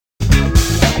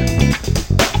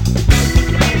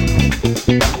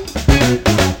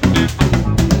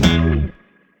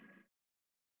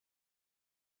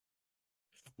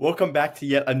Welcome back to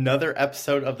yet another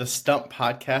episode of the Stump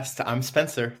Podcast. I'm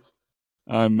Spencer.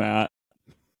 I'm Matt.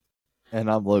 And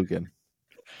I'm Logan.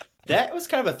 That was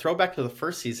kind of a throwback to the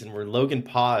first season where Logan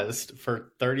paused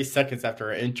for 30 seconds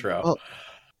after our intro. Well,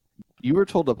 you were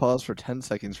told to pause for 10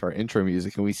 seconds for our intro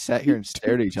music, and we sat here and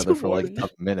stared at each other for like a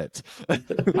minute.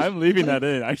 I'm leaving that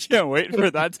in. I can't wait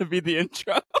for that to be the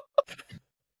intro.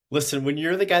 Listen, when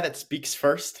you're the guy that speaks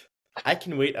first, I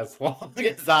can wait as long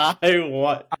as I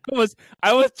want.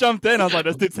 I was jumped in. I was like,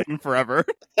 this dude's taking forever.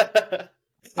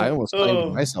 I almost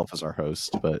claimed myself as our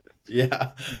host, but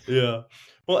yeah.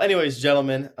 Well, anyways,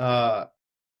 gentlemen,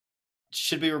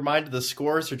 should we remind of the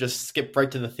scores or just skip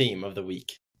right to the theme of the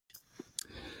week?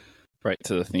 Right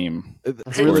to the theme.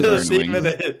 Here's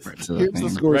the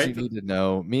scores you need to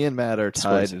know. Me and Matt are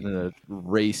tied in a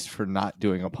race for not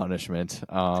doing a punishment,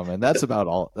 and that's about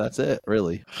all. That's it,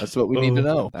 really. That's what we need to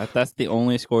know. That's the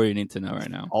only score you need to know right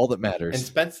now. All that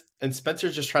matters. And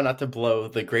Spencer's just trying not to blow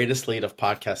the greatest lead of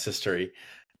podcast history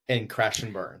and crash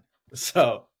and burn.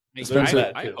 So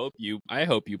Spencer, I hope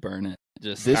you burn it.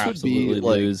 Just this would be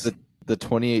like lose. the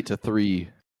 28-3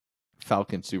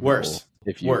 Falcon Super Worse. Bowl.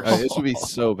 If you, Worse. This would be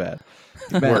so bad.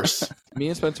 Matt, Worse. Me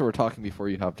and Spencer were talking before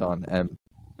you hopped on, and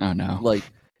oh no, like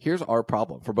here's our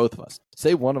problem for both of us.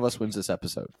 Say one of us wins this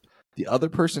episode, the other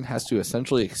person has to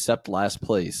essentially accept last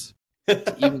place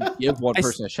to even give one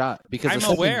person a shot. Because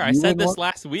I'm aware. I said this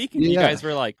last week, and you guys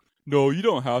were like, "No, you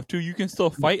don't have to. You can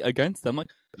still fight against them." Like,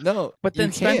 no, but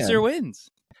then Spencer wins.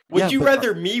 Would you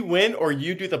rather me win or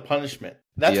you do the punishment?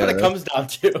 That's what it comes down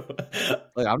to.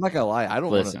 Like, I'm not gonna lie, I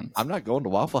don't listen. I'm not going to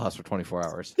Waffle House for 24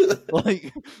 hours.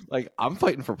 like I'm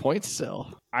fighting for points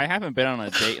still. I haven't been on a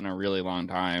date in a really long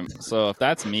time, so if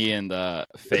that's me and the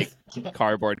fake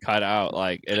cardboard cutout,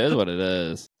 like it is what it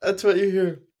is. That's what you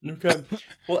hear. Okay.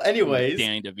 Well, anyways,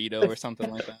 Danny DeVito or something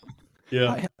like that.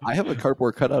 Yeah, I have a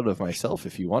cardboard cutout of myself.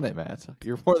 If you want it, Matt,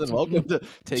 you're more than welcome to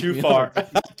take too me far.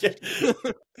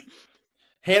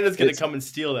 Hannah's gonna come and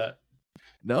steal that.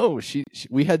 No,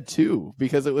 we had two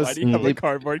because it was. Why do you have a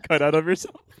cardboard cutout of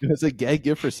yourself? It was a gag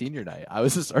gift for senior night. I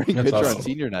was a starting pitcher on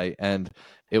senior night, and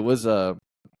it was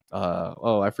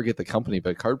I forget the company,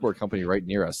 but cardboard company right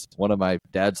near us. One of my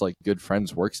dad's like good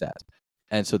friends works at,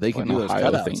 and so they can do those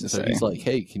cutouts. So he's like,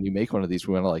 "Hey, can you make one of these?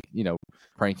 We want to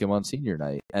prank him on senior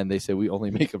night." And they say we only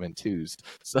make them in twos,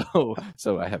 so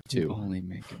I have two. Only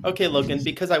make them. Okay, Logan,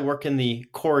 because I work in the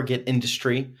corrugate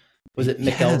industry. Was it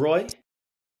McElroy?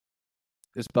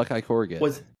 It's Buckeye Corrugate.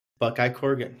 Was Buckeye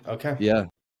Corrugate? Okay. Yeah.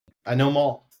 I know them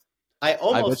all. I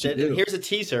almost did. And here's a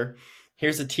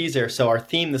teaser. So our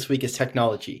theme this week is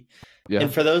technology. Yeah.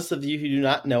 And for those of you who do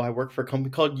not know, I work for a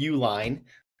company called Uline.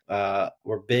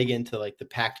 We're big into like the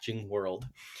packaging world.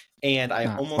 And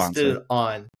I almost did it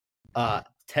on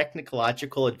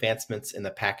technological advancements in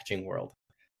the packaging world.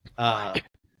 But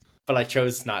I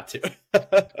chose not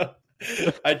to.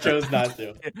 I chose not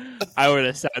to. I would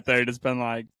have sat there and just been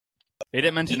like, they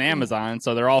didn't mention Amazon,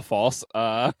 so they're all false.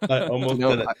 I almost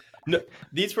did it. No,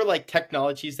 these were like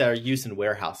technologies that are used in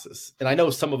warehouses. And I know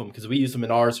some of them because we use them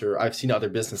in ours or I've seen other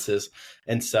businesses.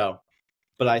 And so,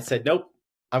 but I said, nope,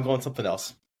 I'm going something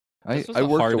else. I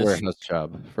worked a warehouse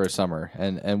job for a summer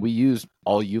and we used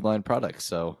all Uline products.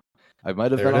 So I might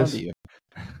have been on to you.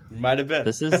 Might have been.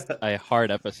 This is a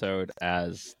hard episode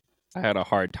as I had a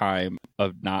hard time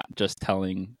of not just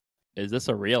telling, is this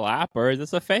a real app or is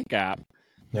this a fake app?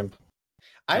 Yeah.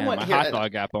 The hot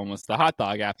dog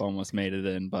app almost made it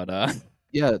in, but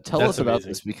yeah, tell us about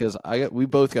this because we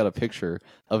both got a picture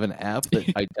of an app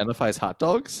that identifies hot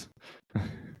dogs.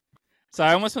 So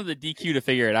I almost went to DQ to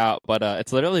figure it out, but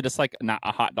it's literally just like not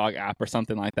a hot dog app or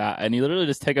something like that, and you literally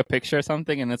just take a picture of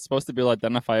something and it's supposed to be able to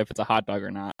identify if it's a hot dog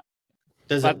or not.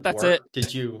 That's it.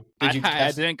 Did you I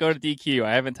test? didn't go to DQ.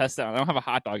 I haven't tested it. I don't have a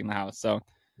hot dog in the house, so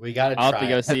I'll have to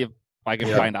go see if I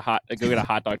can find go get a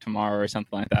hot dog tomorrow or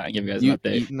something like that and give you guys an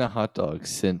update. You've eaten a hot dog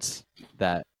since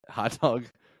that hot dog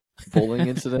bowling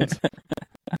incident?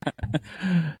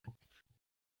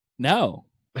 No.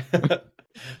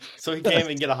 So he can't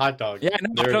even get a hot dog. Yeah,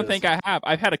 no, I don't think I have.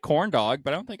 I've had a corn dog,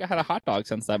 but I don't think I had a hot dog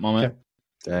since that moment.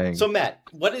 Okay. Dang. So Matt,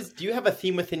 do you have a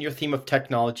theme within your theme of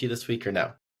technology this week or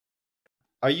no?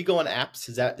 Are you going apps?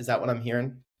 Is that what I'm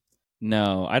hearing?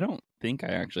 No, I don't think I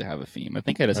actually have a theme. I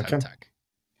think I just have tech.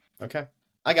 Okay.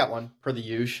 I got one per the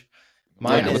usual.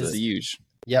 Mine is the usual.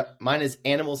 Yep. Mine is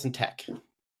animals and tech.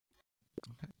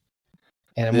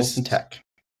 Animals and tech.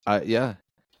 Yeah.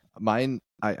 Mine,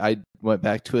 I went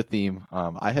back to a theme.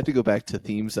 I had to go back to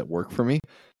themes that work for me.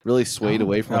 Really swayed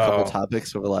away from a couple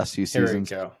topics over the last few seasons.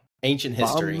 Here we go. Ancient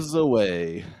history. Bombs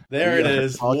away. There it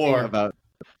is. War. About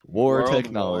war World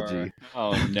technology.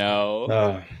 War. Oh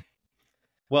no.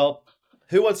 Well,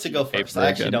 who wants to go first? I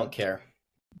actually don't care.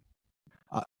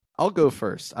 I'll go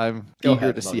first. I'm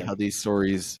eager to see how these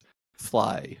stories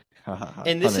fly.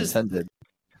 And this is intended.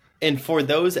 And for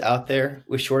those out there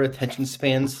with short attention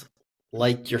spans,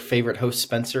 like your favorite host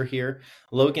Spencer here,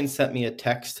 Logan sent me a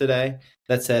text today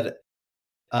that said,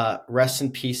 rest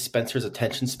in peace, Spencer's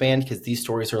attention span, because these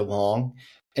stories are long.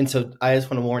 And so I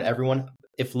just want to warn everyone,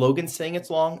 if Logan's saying it's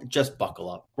long, just buckle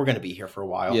up. We're going to be here for a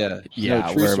while. Yeah,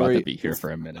 we're about to be here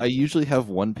for a minute. I usually have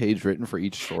 1 page written for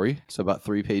each story, so about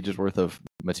 3 pages worth of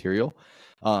material.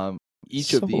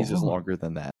 Each of these is longer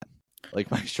than that. Like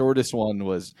my shortest one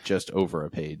was just over a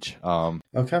page.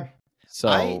 Okay. So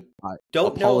I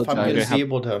don't know if I'm going to be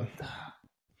able to.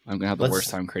 I'm going to have the worst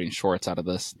time creating shorts out of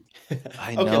this.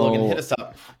 I know. Okay, Logan, hit us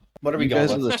up. What are we going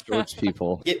with? You guys are the shorts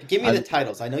people. Give me the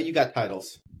titles. I know you got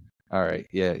titles. All right.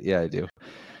 Yeah, I do.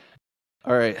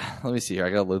 All right. Let me see here. I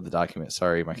got to load the document.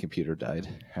 Sorry, my computer died.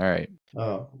 All right.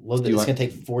 Oh, load it. It's going to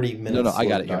take 40 minutes. No, I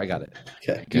got it here. I got it.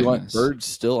 Okay. Do you want birds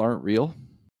still aren't real?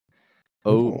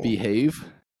 Behave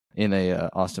in a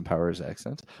Austin Powers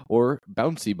accent, or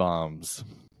bouncy bombs?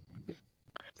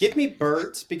 Give me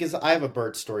birds, because I have a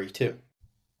bird story too.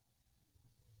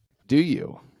 Do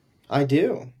you? I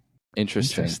do.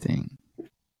 Interesting.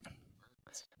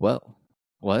 Well,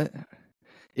 what?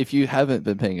 If you haven't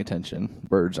been paying attention,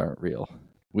 birds aren't real.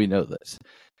 We know this.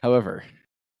 However,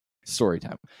 story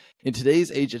time. In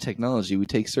today's age of technology, we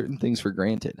take certain things for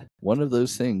granted. One of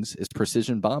those things is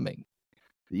precision bombing.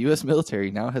 The U.S.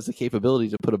 military now has the capability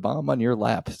to put a bomb on your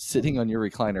lap, sitting on your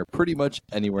recliner, pretty much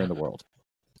anywhere in the world.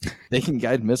 They can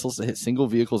guide missiles to hit single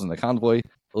vehicles in the convoy,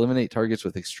 eliminate targets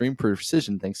with extreme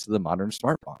precision thanks to the modern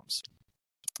smart bombs.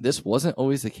 This wasn't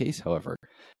always the case, however.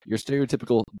 Your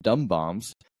stereotypical dumb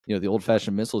bombs, the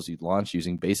old-fashioned missiles you'd launch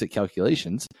using basic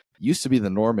calculations, used to be the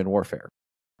norm in warfare.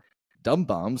 Dumb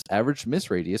bombs' average miss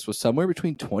radius was somewhere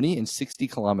between 20 and 60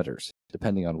 kilometers,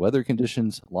 depending on weather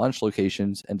conditions, launch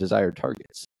locations, and desired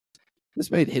targets.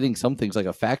 This made hitting some things like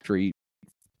a factory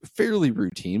fairly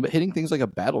routine, but hitting things like a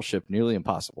battleship nearly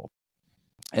impossible.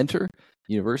 Enter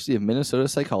University of Minnesota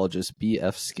psychologist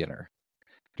B.F. Skinner.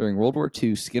 During World War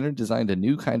II, Skinner designed a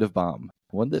new kind of bomb,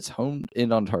 one that's honed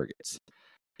in on targets.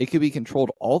 It could be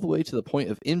controlled all the way to the point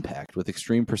of impact with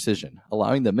extreme precision,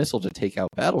 allowing the missile to take out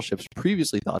battleships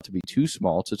previously thought to be too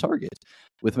small to target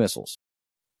with missiles.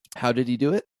 How did he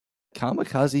do it?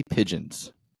 Kamikaze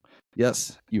pigeons.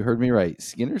 Yes, you heard me right.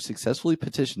 Skinner successfully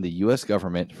petitioned the U.S.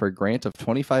 government for a grant of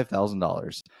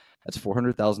 $25,000, that's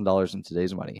 $400,000 in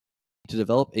today's money, to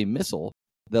develop a missile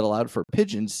that allowed for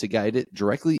pigeons to guide it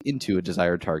directly into a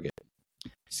desired target.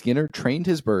 Skinner trained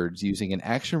his birds using an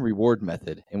action-reward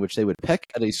method in which they would peck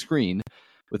at a screen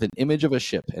with an image of a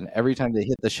ship, and every time they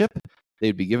hit the ship,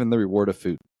 they'd be given the reward of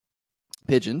food.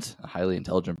 Pigeons, a highly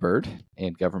intelligent bird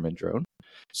and government drone,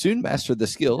 soon mastered the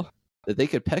skill that they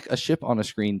could peck a ship on a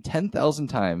screen 10,000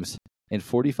 times in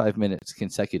 45 minutes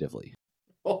consecutively.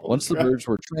 Once the birds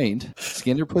were trained,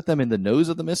 Skinner put them in the nose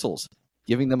of the missiles,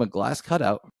 giving them a glass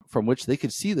cutout from which they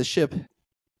could see the ship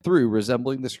through,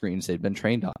 resembling the screens they'd been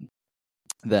trained on.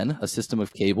 Then, a system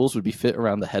of cables would be fit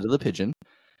around the head of the pigeon.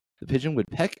 The pigeon would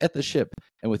peck at the ship,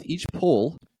 and with each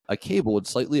pull, a cable would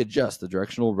slightly adjust the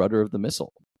directional rudder of the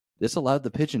missile. This allowed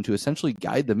the pigeon to essentially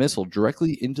guide the missile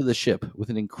directly into the ship with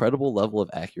an incredible level of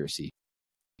accuracy.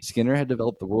 Skinner had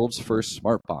developed the world's first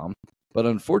smart bomb, but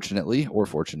unfortunately, or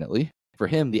fortunately, for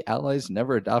him, the Allies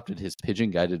never adopted his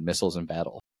pigeon-guided missiles in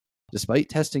battle. Despite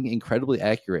testing incredibly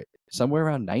accurate, somewhere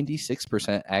around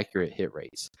 96% accurate hit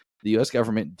rates, the U.S.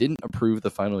 government didn't approve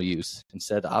the final use,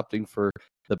 instead opting for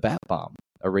the Bat Bomb,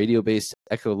 a radio-based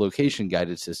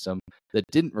echolocation-guided system that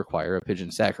didn't require a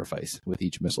pigeon sacrifice with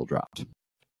each missile dropped.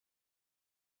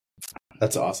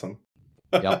 That's awesome.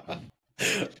 Yep.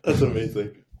 That's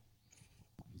amazing.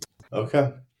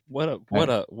 Okay. What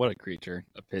a creature,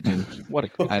 a pigeon. What a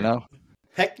I know.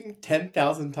 Pecking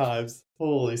 10,000 times.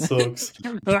 Holy smokes.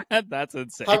 That's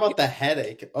insane. How about the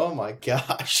headache? Oh my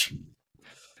gosh.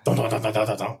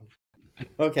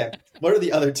 Okay. What are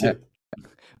the other two?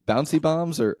 Bouncy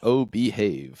bombs or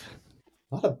behave?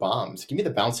 A lot of bombs. Give me the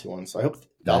bouncy ones. I hope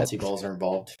bouncy balls are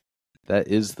involved. That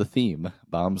is the theme.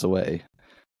 Bombs away.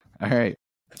 All right.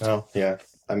 Oh, yeah.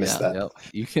 I missed that. Yeah.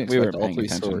 You can expect all three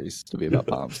stories to be about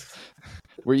bombs.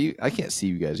 I can't see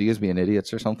you guys. You guys being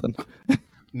idiots or something?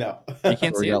 No. You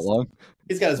can't see us? Long?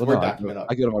 He's got his Word document up.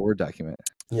 I go to my Word document.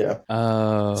 Yeah.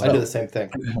 I do the same thing.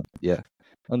 Yeah.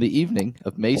 On the evening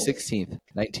of May 16th,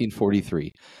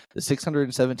 1943, the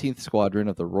 617th Squadron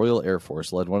of the Royal Air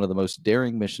Force led one of the most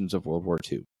daring missions of World War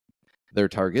II. Their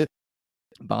target?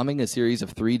 Bombing a series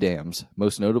of 3 dams,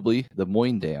 most notably the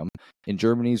Moyne Dam in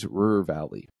Germany's Ruhr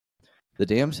Valley. The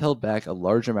dams held back a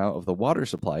large amount of the water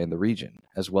supply in the region,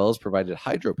 as well as provided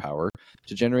hydropower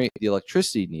to generate the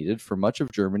electricity needed for much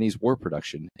of Germany's war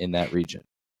production in that region.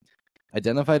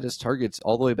 Identified as targets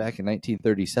all the way back in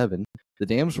 1937, the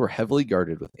dams were heavily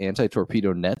guarded with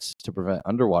anti-torpedo nets to prevent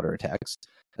underwater attacks,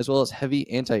 as well as heavy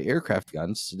anti-aircraft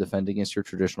guns to defend against your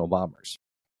traditional bombers.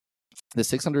 The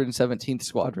 617th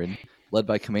Squadron, led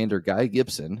by Commander Guy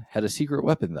Gibson, had a secret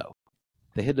weapon, though.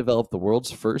 They had developed the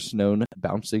world's first known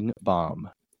bouncing bomb.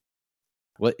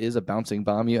 What is a bouncing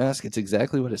bomb, you ask? It's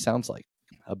exactly what it sounds like.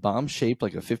 A bomb shaped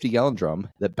like a 50-gallon drum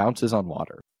that bounces on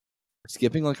water.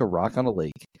 Skipping like a rock on a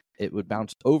lake, it would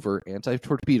bounce over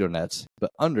anti-torpedo nets,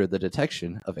 but under the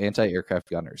detection of anti-aircraft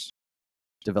gunners.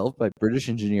 Developed by British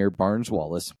engineer Barnes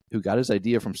Wallis, who got his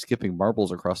idea from skipping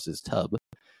marbles across his tub,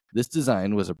 this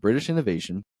design was a British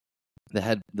innovation that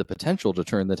had the potential to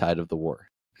turn the tide of the war.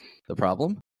 The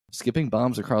problem? Skipping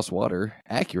bombs across water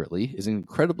accurately is an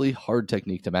incredibly hard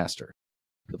technique to master.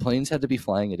 The planes had to be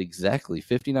flying at exactly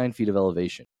 59 feet of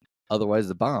elevation, otherwise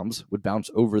the bombs would bounce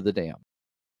over the dam.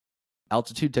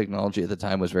 Altitude technology at the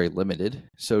time was very limited,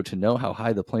 so to know how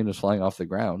high the plane was flying off the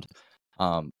ground,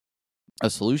 a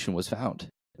solution was found.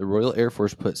 The Royal Air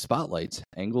Force put spotlights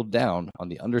angled down on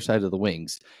the underside of the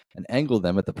wings and angled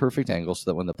them at the perfect angle so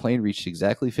that when the plane reached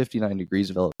exactly 59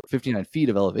 feet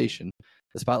of elevation,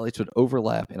 the spotlights would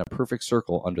overlap in a perfect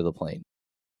circle under the plane.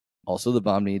 Also, the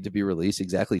bomb needed to be released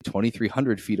exactly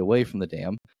 2,300 feet away from the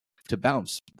dam to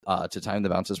bounce, to time the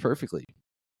bounces perfectly.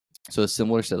 So a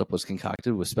similar setup was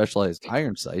concocted with specialized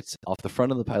iron sights off the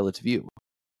front of the pilot's view.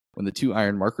 When the 2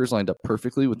 iron markers lined up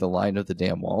perfectly with the line of the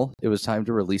dam wall, it was time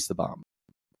to release the bomb.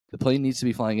 The plane needs to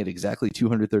be flying at exactly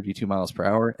 232 miles per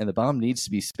hour, and the bomb needs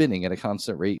to be spinning at a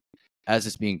constant rate as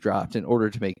it's being dropped in order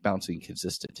to make bouncing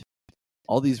consistent.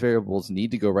 All these variables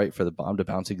need to go right for the bomb to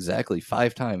bounce exactly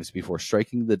 5 times before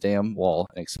striking the dam wall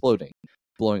and exploding,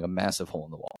 blowing a massive hole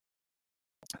in the wall.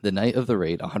 The night of the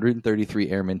raid, 133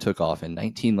 airmen took off in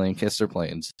 19 Lancaster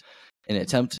planes in an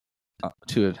attempt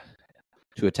to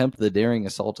attempt the daring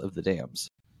assault of the dams.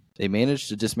 They managed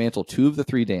to dismantle 2 of the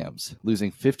 3 dams, losing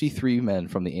 53 men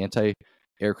from the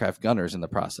anti-aircraft gunners in the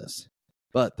process.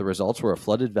 But the results were a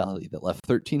flooded valley that left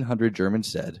 1,300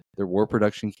 Germans dead, their war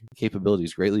production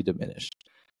capabilities greatly diminished.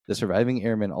 The surviving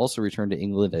airmen also returned to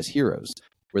England as heroes,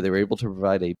 where they were able to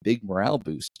provide a big morale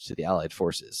boost to the Allied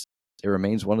forces. It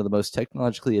remains one of the most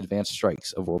technologically advanced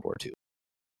strikes of World War II.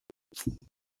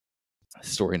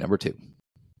 Story number 2.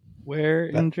 Where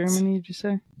in Germany did you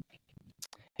say?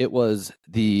 It was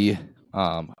the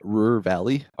Ruhr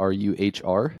Valley,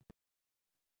 R-U-H-R.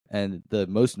 And the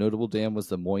most notable dam was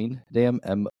the Moyne Dam,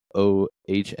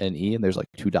 M-O-H-N-E, and there's like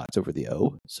 2 dots over the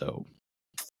O, so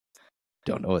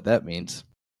don't know what that means.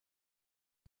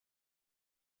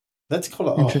 That's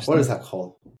called what is that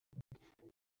called?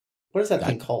 What is that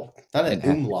thing called? Not an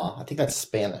umlaut. I think that's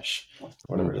Spanish.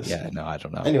 Whatever it is. Yeah, no, I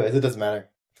don't know. Anyways, it doesn't matter.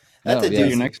 That's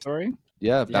your next story?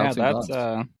 Yeah, bouncing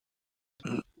that's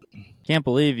can't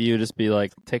believe you just be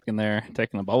like taking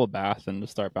a bubble bath and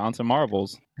just start bouncing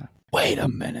marbles. Wait a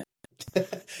minute.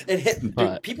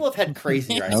 Dude, people have had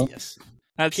crazier ideas.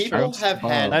 People have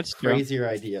had crazier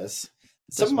ideas.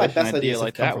 Some of my best ideas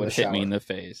like that would hit me in the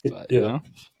face. But, yeah. You know?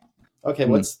 Okay,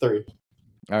 what's 3?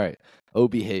 All right. Oh,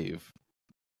 behave.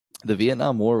 The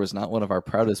Vietnam War was not one of our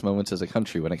proudest moments as a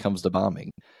country when it comes to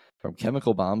bombing. From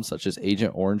chemical bombs such as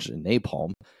Agent Orange and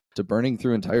napalm to burning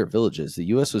through entire villages, the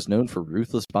U.S. was known for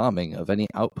ruthless bombing of any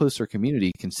outpost or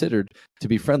community considered to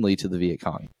be friendly to the Viet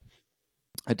Cong.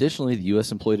 Additionally, the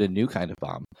U.S. employed a new kind of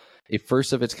bomb, a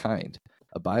first of its kind,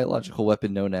 a biological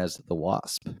weapon known as the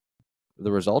Wasp.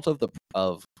 The result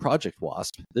of Project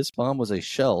Wasp, this bomb was a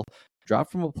shell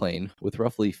dropped from a plane with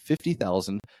roughly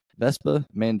 50,000 Vespa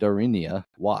mandarinia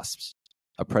wasps,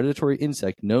 a predatory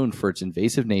insect known for its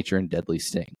invasive nature and deadly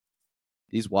sting.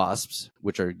 These wasps,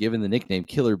 which are given the nickname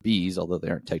killer bees, although they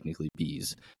aren't technically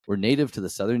bees, were native to the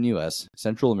southern U.S.,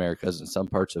 Central Americas, and some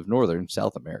parts of northern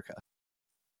South America.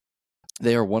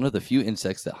 They are one of the few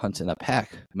insects that hunts in a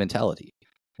pack mentality.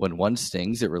 When one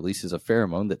stings, it releases a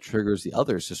pheromone that triggers the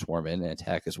others to swarm in and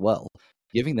attack as well,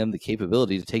 giving them the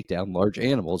capability to take down large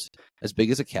animals as big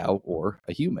as a cow or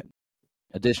a human.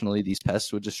 Additionally, these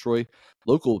pests would destroy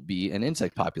local bee and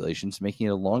insect populations, making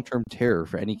it a long-term terror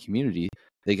for any community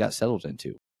they got settled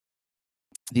into.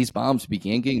 These bombs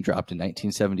began getting dropped in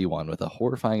 1971 with a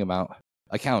horrifying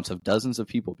accounts of dozens of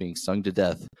people being stung to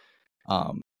death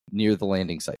near the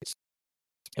landing sites.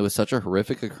 It was such a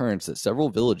horrific occurrence that several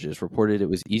villages reported it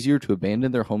was easier to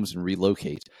abandon their homes and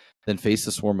relocate than face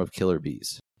the swarm of killer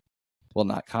bees. While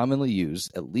not commonly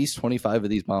used, at least 25 of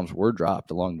these bombs were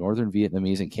dropped along northern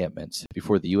Vietnamese encampments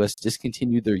before the U.S.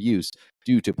 discontinued their use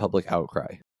due to public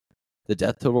outcry. The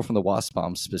death total from the WASP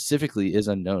bomb specifically is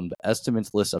unknown, but estimates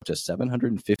list up to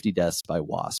 750 deaths by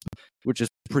WASP, which is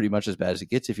pretty much as bad as it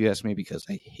gets if you ask me, because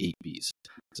I hate bees.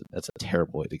 That's a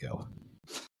terrible way to go.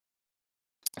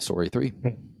 Story 3.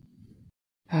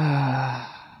 I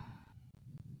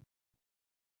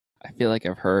feel like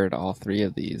I've heard all 3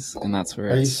 of these, and that's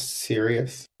where Are you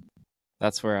serious?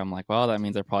 That's where I'm like, well, that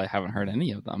means I probably haven't heard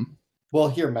any of them. Well,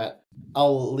 here, Matt,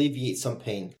 I'll alleviate some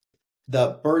pain.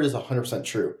 The bird is 100%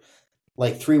 true.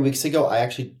 Like 3 weeks ago, I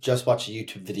actually just watched a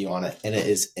YouTube video on it, and it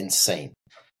is insane.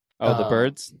 Oh, the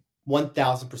birds?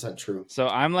 1,000% true. So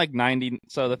I'm like 90.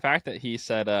 So the fact that he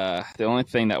said the only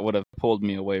thing that would have pulled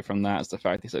me away from that is the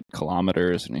fact he said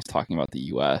kilometers, and he's talking about the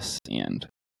U.S. and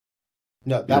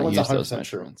no, that one's 100%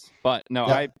 true. But no,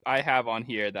 yeah. I have on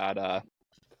here that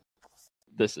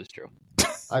this is true.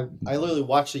 I literally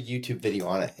watched a YouTube video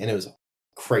on it, and it was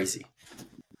crazy.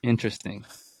 Interesting.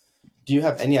 Do you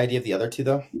have any idea of the other 2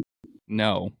 though?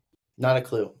 No. Not a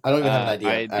clue. I don't even have an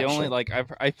idea. The only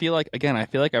I feel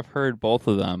like I've heard both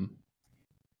of them.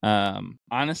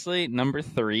 Honestly, number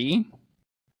 3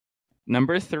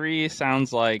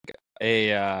 sounds like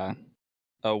a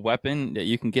weapon that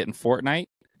you can get in Fortnite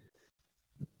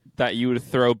that you would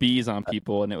throw bees on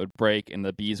people and it would break and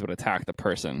the bees would attack the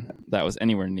person that was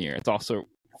anywhere near. It's also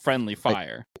friendly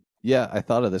fire. I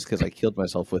thought of this because I killed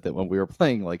myself with it when we were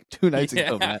playing like 2 nights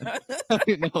ago, Matt.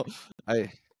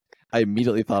 I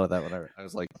immediately thought of that when I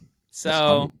was like...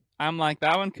 So, I'm like,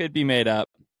 that one could be made up.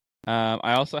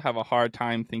 I also have a hard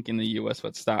time thinking the U.S.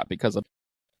 would stop because of...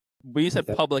 We said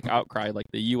public outcry, like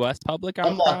the U.S. public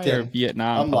outcry or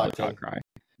Vietnam public outcry?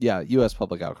 Yeah, U.S.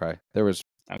 public outcry. There was...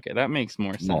 Okay, that makes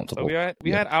more sense. Multiple. So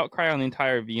we had outcry on the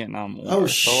entire Vietnam War. Oh,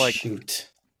 so, like,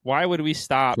 shoot. Why would we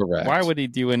stop? Correct. Why would he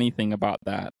do anything about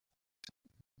that?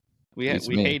 We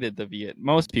hated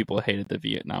most people hated the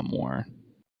Vietnam War.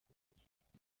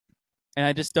 And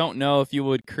I just don't know if you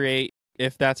would create,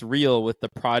 if that's real with the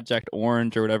Project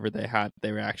Orange or whatever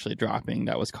they were actually dropping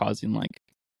that was causing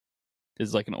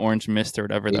is like an orange mist or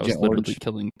whatever that was literally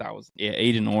killing thousands. Yeah,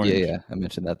 Agent Orange. Yeah, I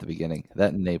mentioned that at the beginning.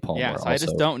 That and napalm were so I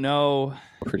just don't know.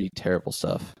 Pretty terrible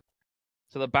stuff.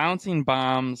 So the bouncing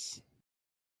bombs.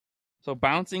 So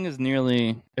bouncing is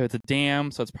if it's a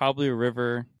dam, so it's probably a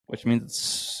river, which means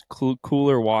it's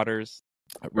cooler waters,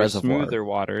 reservoir, smoother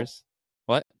waters.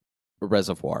 What? A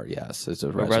reservoir, yes, it's a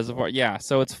reservoir. Yeah,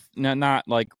 so it's not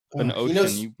like an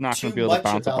ocean. You're not going to be able to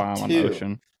bounce a bomb on an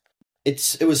ocean.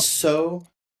 It was so.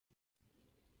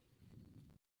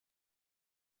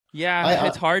 Yeah,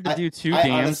 it's hard to do 2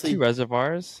 dams, 2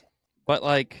 reservoirs, but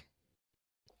like.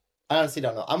 I honestly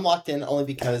don't know. I'm locked in only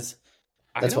because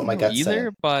that's what my gut's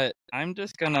saying. But I'm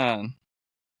just gonna.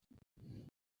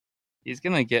 He's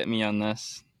gonna get me on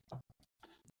this.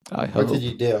 What did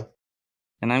you do?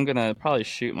 And I'm gonna probably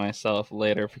shoot myself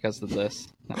later because of this.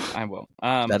 No, I won't.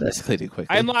 That escalated quickly.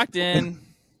 I'm locked in.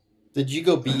 Did you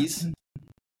go bees?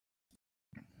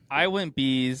 I went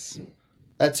bees.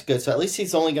 That's good. So at least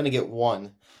he's only gonna get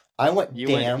 1. I went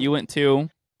dam. You went 2.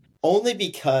 Only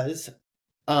because,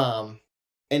 and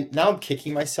now I'm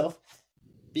kicking myself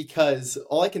because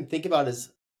all I can think about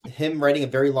is him writing a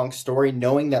very long story,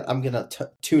 knowing that I'm gonna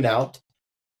tune out,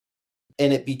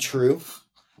 and it be true.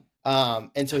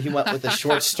 And so he went with a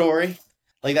short story.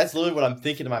 Like that's literally what I'm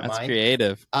thinking in my mind. That's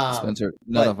creative. Spencer,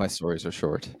 none of my stories are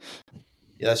short.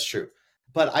 Yeah, that's true.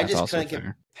 But I just couldn't get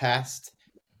past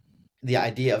the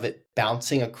idea of it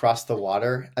bouncing across the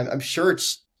water. I'm sure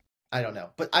it's. I don't know,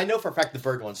 but I know for a fact the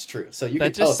bird one's true. So you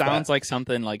that can just sounds like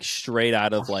something like straight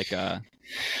out of like a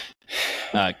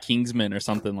Kingsman or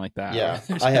something like that. Yeah,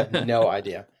 I have no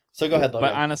idea. So go ahead, Logan.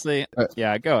 But honestly,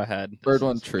 yeah, go ahead. Bird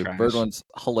one's true. Trash. Bird one's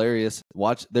hilarious.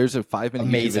 There's a 5-minute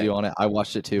YouTube video on it. I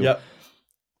watched it too. Yep.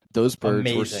 Those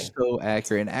birds were so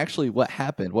accurate. And actually what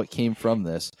came from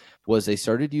this was they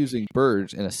started using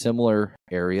birds in a similar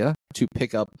area to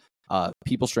pick up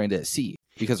people stranded at sea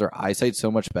because their eyesight's so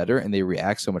much better and they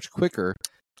react so much quicker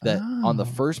that on the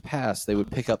first pass they would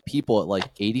pick up people at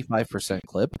like 85%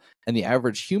 clip, and the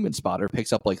average human spotter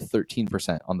picks up like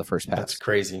 13% on the first pass. That's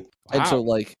crazy. And so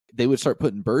like they would start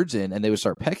putting birds in and they would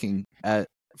start pecking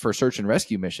for search and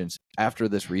rescue missions after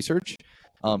this research.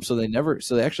 So they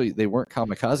weren't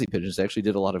kamikaze pigeons. They actually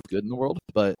did a lot of good in the world,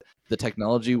 but the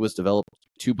technology was developed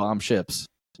to bomb ships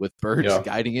with birds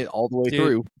guiding it all the way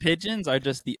through. Pigeons are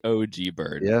just the OG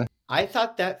bird. Yeah. I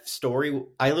thought that story,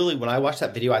 when I watched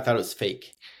that video, I thought it was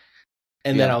fake.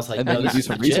 And then I was like, and then no, you this do is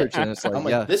some legit. research, and it's like, I'm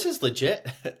like, this is legit.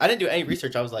 I didn't do any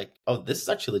research. I was like, oh, this is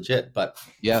actually legit. But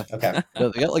yeah, okay. No,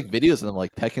 they got like videos of them like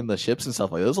pecking the ships and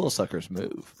stuff. Like those little suckers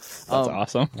move. That's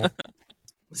awesome.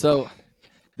 So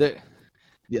the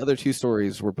other two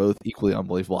stories were both equally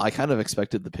unbelievable. I kind of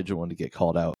expected the pigeon one to get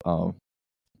called out.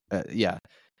 Yeah,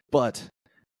 but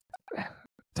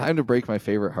time to break my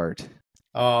favorite heart.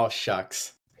 Oh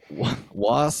shucks.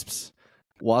 Wasp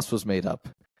was made up.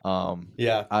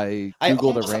 Yeah. I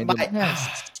googled a random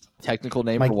technical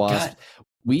name for wasp. God.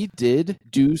 We did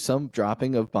do some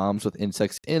dropping of bombs with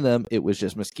insects in them. It was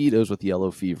just mosquitoes with yellow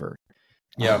fever.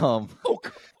 Yeah. Oh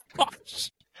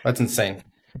gosh. That's insane.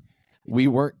 We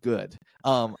weren't good.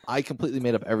 I completely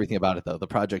made up everything about it though. The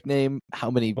project name,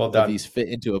 how many of these fit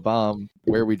into a bomb,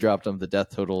 where we dropped them, the death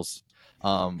totals.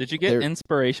 Did you get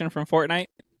inspiration from Fortnite?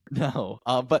 No.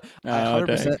 But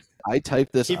 100%. I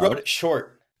typed this. He wrote it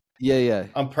short. Yeah.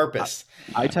 On purpose.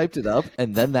 I typed it up,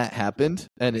 and then that happened,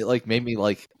 and it like made me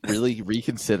like really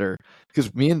reconsider,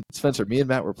 because me and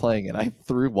Matt were playing, and I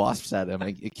threw wasps at him,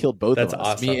 and it killed both of us,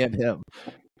 awesome. me and him.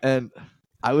 And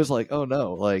I was like, oh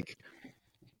no, like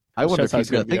I wonder if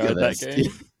he's gonna think of this.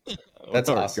 That's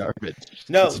awesome. Garbage.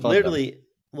 No, literally,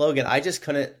 Logan, I just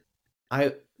couldn't.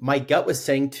 My gut was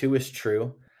saying 2 is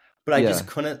true, but I just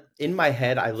couldn't. In my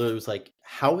head, I literally was like,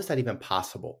 how is that even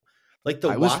possible? Like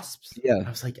the wasps, I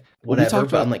was like, whatever.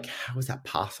 But I'm like, how is that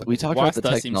possible? We talked about the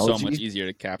technology. technology. Seem so much easier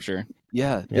to capture.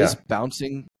 Yeah, this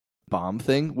bouncing bomb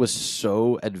thing was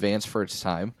so advanced for its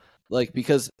time. Like,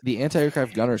 because the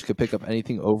anti-aircraft gunners could pick up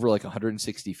anything over like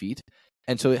 160 feet,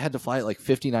 and so it had to fly at like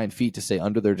 59 feet to stay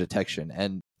under their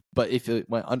detection. But if it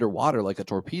went underwater, like a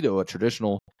torpedo, a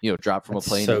traditional, drop from a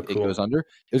plane, it goes under,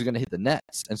 it was going to hit the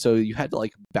nets, and so you had to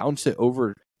like bounce it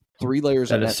over 3 layers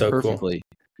of nets perfectly.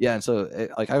 Cool. Yeah, and so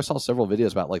I saw several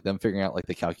videos about like them figuring out like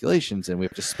the calculations, and we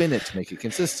have to spin it to make it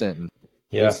consistent.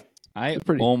 I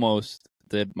almost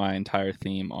did my entire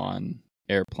theme on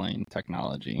airplane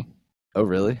technology. Oh,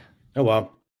 really? Oh,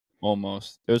 wow.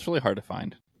 Almost. It was really hard to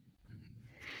find.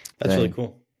 That's really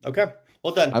cool. Okay,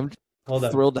 well done. I'm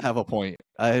thrilled to have a point.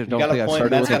 I don't think I've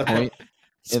started with a point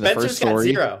in the first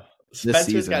story.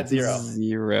 Spencer's got 0.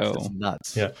 Zero. It's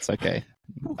nuts. Yeah, it's okay.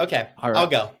 Okay, all right. I'll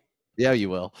go. Yeah, you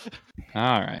will.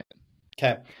 All right.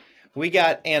 Okay. We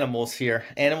got animals here.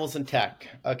 Animals and tech.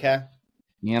 Okay.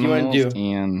 Animals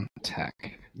and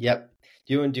tech. Yep.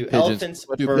 Do you want to do pigeons. Elephants,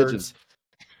 birds? Pigeons.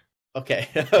 Okay.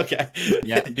 Okay.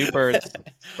 Yeah, do birds.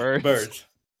 Birds.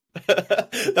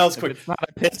 That was quick. If it's not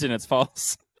a pigeon, it's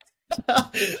false.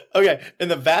 Okay. In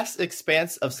the vast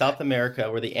expanse of South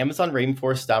America, where the Amazon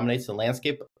rainforest dominates the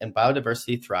landscape and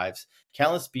biodiversity thrives,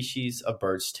 countless species of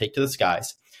birds take to the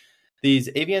skies. These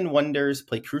avian wonders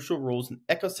play crucial roles in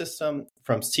ecosystem,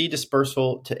 from seed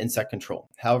dispersal to insect control.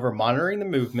 However, monitoring the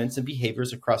movements and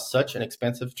behaviors across such an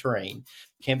expansive terrain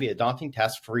can be a daunting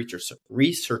task for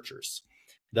researchers.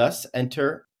 Thus,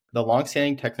 enter the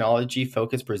longstanding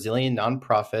technology-focused Brazilian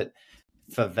nonprofit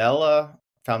Favela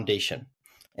Foundation.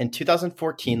 In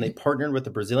 2014, they partnered with the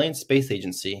Brazilian Space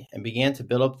Agency and began to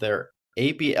build up their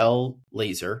ABL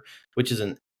laser, which is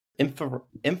an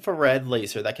infrared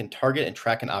laser that can target and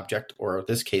track an object, or in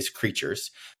this case, creatures,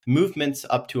 movements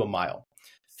up to a mile.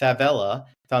 Favela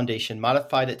Foundation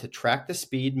modified it to track the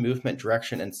speed, movement,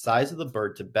 direction, and size of the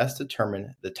bird to best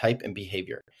determine the type and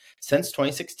behavior. Since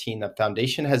 2016, the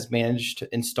foundation has managed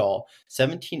to install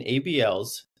 17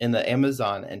 ABLs in the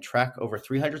Amazon and track over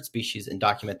 300 species and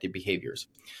document their behaviors.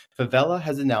 Favela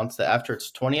has announced that after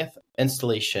its 20th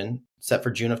installation, set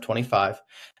for June of 25,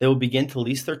 they will begin to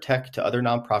lease their tech to other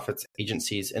nonprofits,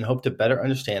 agencies, and hope to better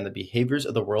understand the behaviors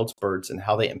of the world's birds and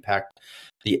how they impact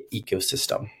the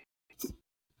ecosystem.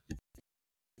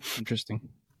 Interesting.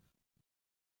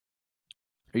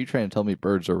 Are you trying to tell me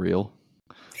birds are real?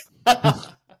 No,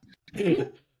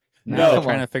 I'm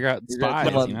trying to figure out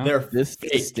spies. They're this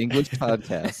distinguished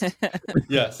podcast.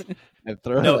 Yes.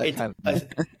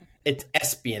 It's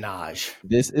espionage.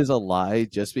 This is a lie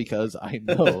just because I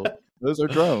know those are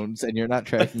drones and you're not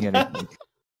tracking anything.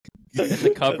 It's a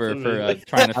cover for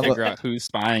trying to figure out who's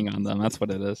spying on them. That's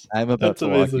what it is. I'm about to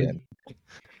walk in.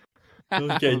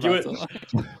 Okay, do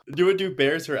you do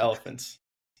bears or elephants?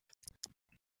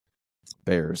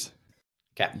 Bears.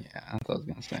 Okay. Yeah, that's what I was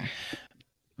going to say.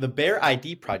 The Bear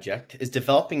ID project is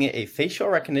developing a facial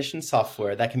recognition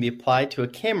software that can be applied to a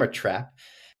camera trap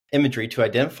imagery to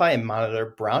identify and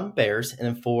monitor brown bears and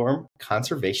inform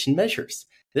conservation measures.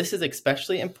 This is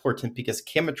especially important because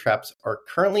camera traps are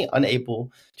currently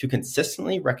unable to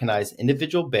consistently recognize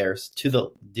individual bears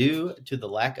due to the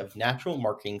lack of natural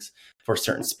markings for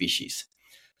certain species.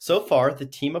 So far, the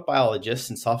team of biologists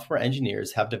and software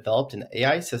engineers have developed an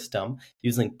AI system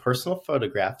using personal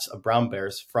photographs of brown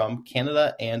bears from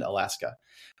Canada and Alaska,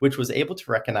 which was able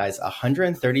to recognize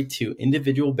 132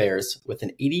 individual bears with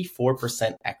an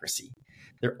 84% accuracy.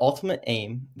 Their ultimate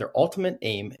aim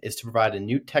is to provide a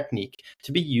new technique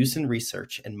to be used in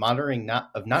research and monitoring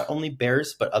not only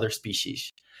bears but other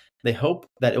species. They hope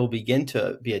that it will begin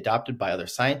to be adopted by other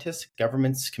scientists,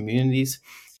 governments, communities,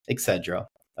 etc.,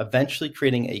 eventually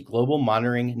creating a global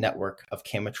monitoring network of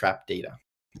camera trap data.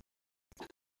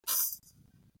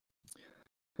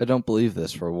 I don't believe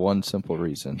this for one simple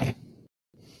reason.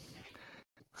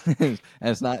 And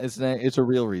it's a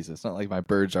real reason. It's not like my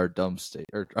birds are dumb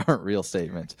or aren't real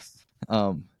statement.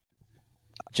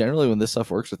 Generally, when this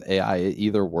stuff works with AI, it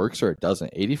either works or it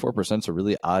doesn't. 84% is a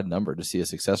really odd number to see a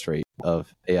success rate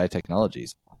of AI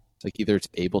technologies. It's like either it's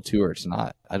able to or it's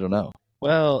not. I don't know.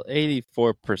 Well,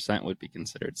 84% would be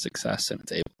considered success, and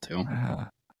it's able to.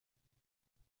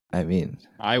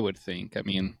 I would think. I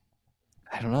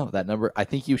don't know. That number, I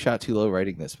think you shot too low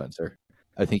writing this, Spencer.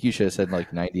 I think you should have said like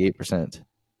 98%.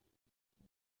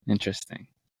 Interesting.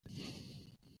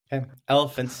 Okay.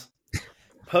 Elephants.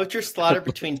 Poachers slaughter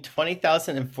between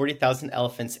 20,000 and 40,000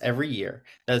 elephants every year.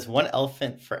 That is one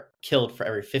elephant killed for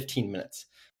every 15 minutes.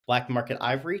 Black market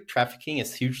ivory trafficking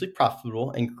is hugely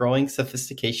profitable, and growing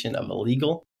sophistication of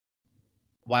illegal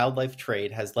wildlife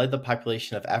trade has led the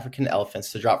population of African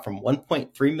elephants to drop from 1.3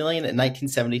 million in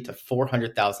 1970 to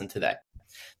 400,000 today.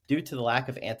 Due to the lack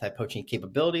of anti-poaching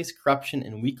capabilities, corruption,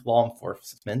 and weak law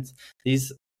enforcement,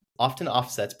 these often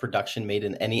offsets production made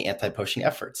in any anti-poaching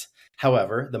efforts.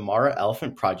 However, the Mara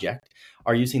Elephant Project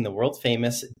are using the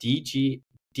world-famous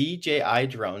DJI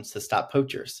drones to stop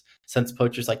poachers. Since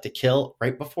poachers like to kill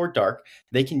right before dark,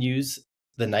 they can use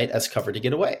the night as cover to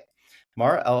get away.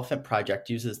 Mara Elephant Project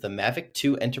uses the Mavic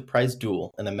 2 Enterprise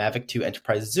Dual and the Mavic 2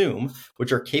 Enterprise Zoom,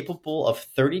 which are capable of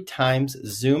 30 times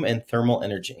zoom and thermal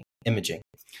imaging.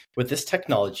 With this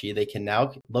technology, they can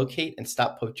now locate and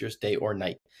stop poachers day or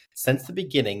night. Since the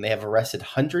beginning, they have arrested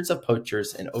hundreds of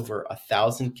poachers and over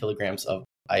 1,000 kilograms of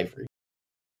ivory.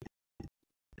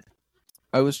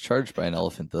 I was charged by an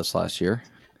elephant this last year.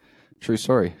 True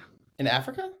story. In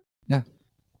Africa? Yeah.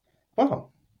 Wow.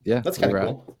 Yeah. That's kind of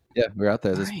cool. Yeah, we were out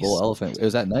there. This bull elephant. It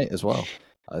was at night as well.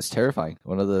 It's terrifying.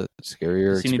 One of the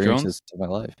scarier experiences of my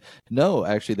life. No,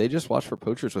 actually, they just watch for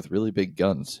poachers with really big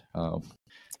guns.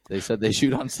 They said they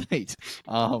shoot on sight.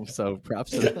 So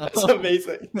props to them. That's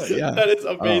amazing. Yeah. That is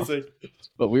amazing.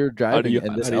 But we were driving,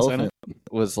 and this elephant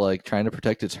was like trying to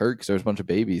protect its herd because there was a bunch of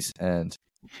babies, and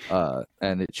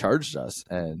it charged us,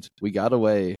 and we got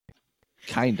away.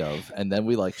 Kind of, and then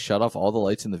we like shut off all the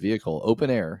lights in the vehicle,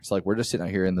 open air. It's like we're just sitting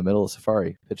out here in the middle of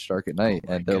safari, pitch dark at night,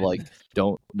 and they're like,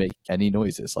 "Don't make any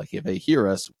noises. Like if they hear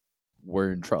us,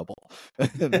 we're in trouble."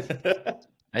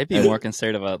 I'd be more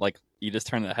concerned about like you just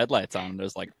turn the headlights on, and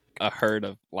there's like a herd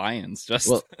of lions just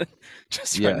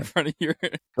right in front of you.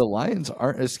 The lions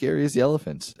aren't as scary as the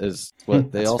elephants, is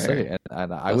what they all say,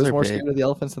 and I was more scared of the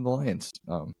elephants than the lions.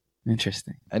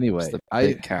 Interesting. Anyway, a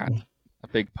big cat, a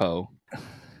big Poe.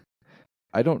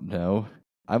 I don't know.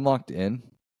 I'm locked in.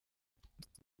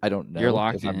 I don't know. You're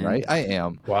locked if I'm right. I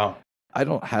am. Wow. I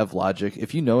don't have logic.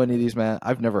 If you know any of these, Matt,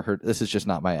 I've never heard. This is just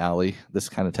not my alley. This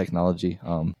kind of technology.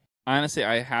 Honestly,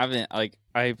 I haven't. Like,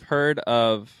 I've heard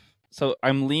of. So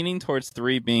I'm leaning towards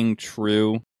 3 being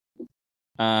true.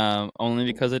 Only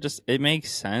because it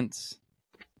makes sense.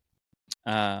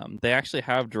 They actually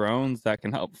have drones that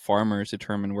can help farmers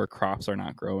determine where crops are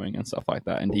not growing and stuff like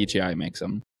that, and DJI makes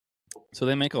them. So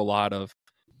they make a lot of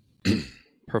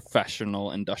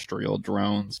professional industrial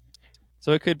drones.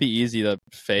 So it could be easy to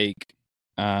fake.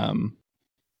 The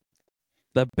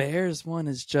bears one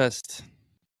is just...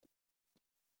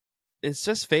 It's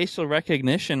just facial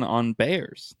recognition on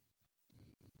bears.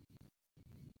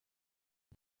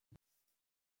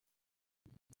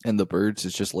 And the birds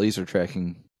is just laser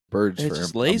tracking birds for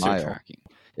just laser a mile. Tracking.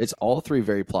 It's all 3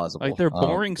 very plausible. Like they're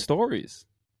boring stories.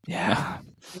 Yeah.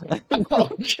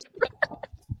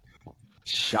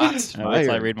 Shots fired. Unless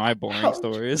I read my boring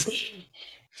stories.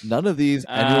 None of these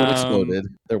anyone exploded.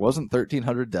 There wasn't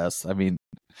 1,300 deaths. I mean,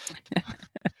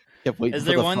 is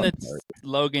there one that's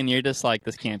Logan? You're just like,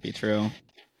 this can't be true.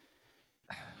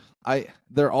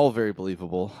 They're all very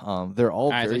believable. They're all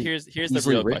right, very. So here's the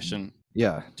real question.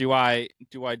 Yeah. Do I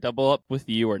double up with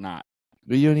you or not?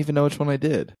 You don't even know which one I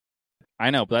did.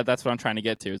 I know, but that's what I'm trying to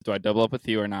get to. Is do I double up with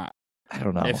you or not? I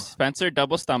don't know. If Spencer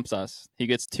double stumps us, he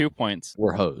gets 2 points.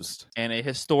 We're hosed. And a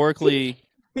historically...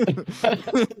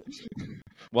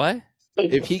 What?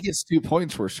 if he gets 2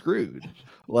 points, we're screwed.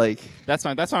 Like that's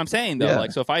what I'm saying though. Yeah.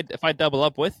 Like, so if I double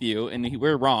up with you and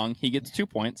we're wrong, he gets 2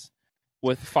 points.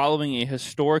 With following a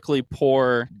historically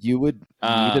poor, you would need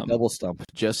a double stump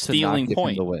just to not give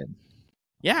him the win.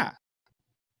 Yeah.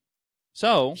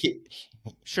 So,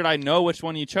 should I know which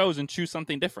one you chose and choose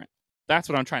something different? That's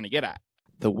what I'm trying to get at.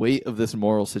 The weight of this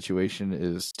moral situation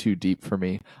is too deep for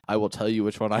me. I will tell you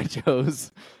which one I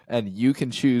chose, and you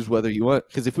can choose whether you want.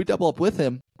 Because if we double up with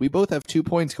him, we both have 2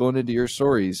 points going into your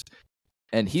stories,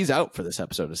 and he's out for this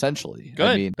episode, essentially. Good.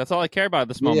 I mean, that's all I care about at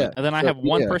this moment. Yeah. And then I have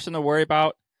one person to worry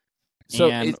about. So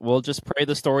and we'll just pray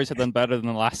the stories have done better than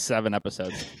the last 7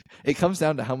 episodes. It comes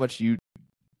down to how much you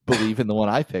believe in the one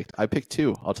I picked. I picked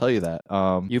 2. I'll tell you that.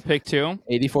 You picked 2?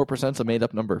 84% is a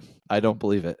made-up number. I don't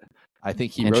believe it. I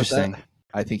think he wrote that.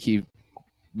 I think he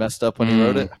messed up when he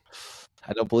wrote it.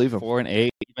 I don't believe him. 4 and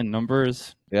 8, even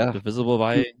numbers. Yeah. Divisible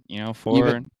by,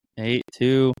 4, 8,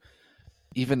 2.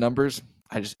 Even numbers.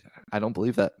 I don't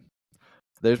believe that.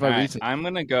 There's my reason. I'm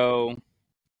going to go...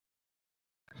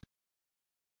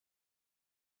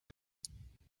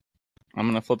 I'm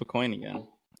going to flip a coin again.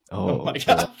 Oh my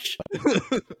gosh.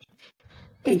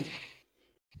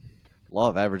 Law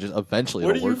of averages. Eventually,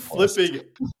 what are you flipping?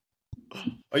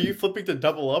 Are you flipping to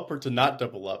double up or to not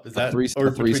double up? Is that or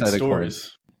three-sided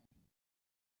stories?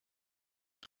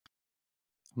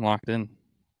 I'm locked in.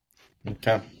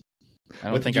 Okay.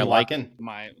 I don't think I like it.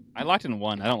 I locked in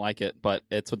 1. I don't like it, but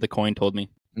it's what the coin told me.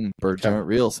 Birds aren't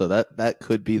real, so that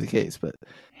could be the case. But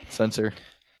Spencer,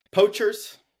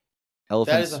 poachers.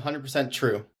 Elephants. That is 100%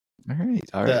 true. All right.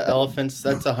 The elephants,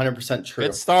 that's 100% true.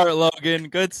 Good start, Logan.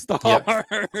 Good start. Yep.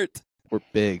 We're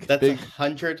big. That's big.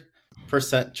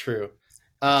 100% true.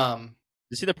 Did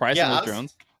you see the price of those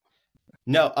drones?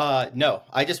 No.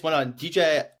 I just went on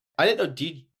DJI. I didn't know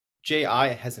DJI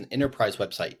has an enterprise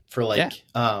website for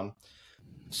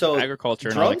so agriculture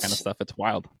and all that kind of stuff. It's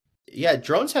wild. Yeah,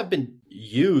 drones have been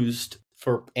used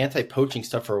for anti-poaching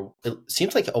stuff for it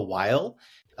seems like a while.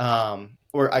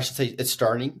 Or I should say it's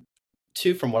starting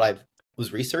to, from what I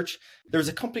was researched. There was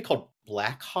a company called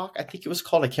Blackhawk, I think it was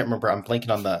called. I can't remember. I'm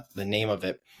blanking on the name of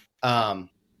it. But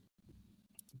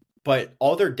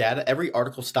all their data, every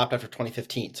article stopped after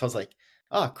 2015. So I was like,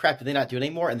 oh, crap, did they not do it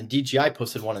anymore? And then DJI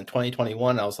posted one in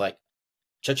 2021. And I was like,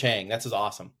 cha-chang, that's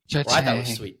awesome. Well, I thought it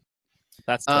was sweet.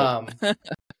 That's dope.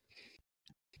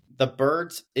 The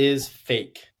birds is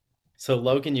fake. So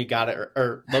Logan, you got it.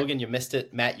 Or Logan, you missed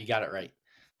it. Matt, you got it right.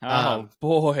 Oh,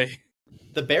 boy.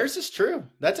 The bears is true.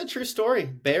 That's a true story.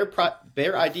 Bear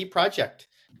ID Project.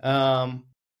 They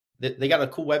got a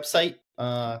cool website.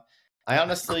 I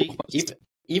honestly,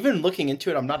 even looking into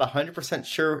it, I'm not 100%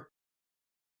 sure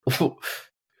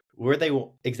where they're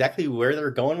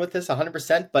going with this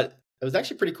 100%, but it was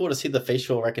actually pretty cool to see the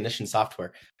facial recognition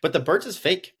software. But the birds is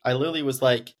fake. I literally was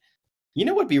like,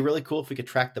 what would be really cool if we could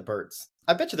track the birds?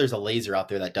 I bet you there's a laser out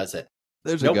there that does it.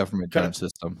 There's a government drone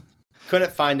system.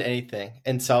 Couldn't find anything.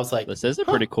 And so I was like, this is a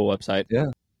pretty cool website. Yeah.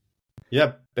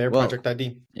 Yeah, Bear Project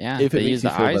ID. Yeah, if they use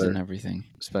the eyes and everything.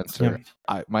 Spencer,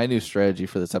 my new strategy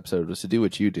for this episode was to do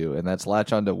what you do, and that's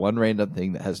latch onto one random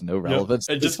thing that has no relevance.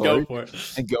 And just go for it.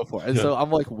 And go for it. And so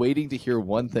I'm like waiting to hear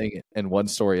one thing and one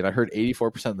story, and I heard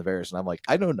 84% of the bears, and I'm like,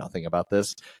 I know nothing about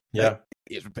this. Yeah.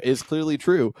 It is clearly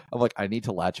true. I'm like, I need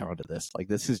to latch onto this. Like,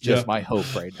 this is just my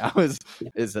hope right now is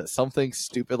that something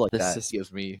stupid like that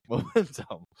gives me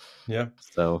momentum. Yeah.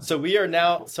 So we are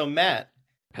now, Matt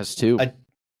has 2.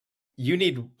 You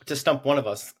need to stump one of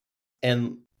us,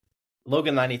 and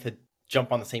Logan and I need to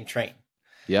jump on the same train.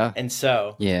 Yeah. And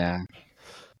so... Yeah.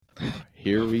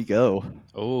 Here we go.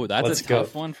 Oh, that's a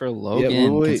tough one for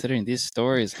Logan, considering these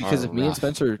stories because if me and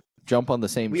Spencer jump on the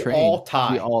same train, we all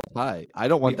tie. I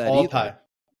don't want that either. Tie.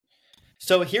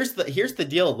 So here's the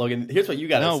deal, Logan. Here's what you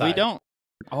got to decide. No, we don't.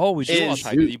 Oh, we should all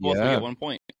tie because you both will get 1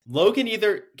 point. Logan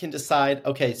either can decide,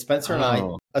 okay, Spencer and I,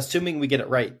 assuming we get it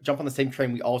right, jump on the same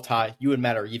train, we all tie. You and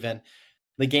Matt are even.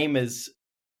 The game is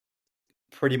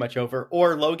pretty much over.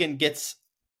 Or Logan gets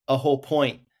a whole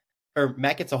point, or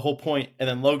Matt gets a whole point, and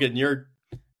then Logan,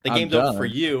 the game's over for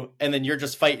you, and then you're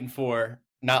just fighting for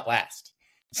not last.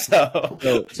 So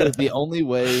the only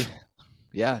way,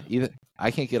 either I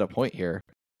can't get a point here.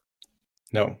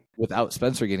 No. Without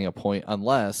Spencer getting a point,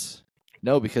 unless...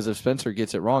 No, because if Spencer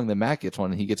gets it wrong, then Matt gets one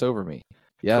and he gets over me.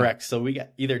 Yeah. Correct. So we got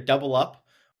either double up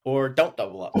or don't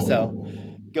double up. So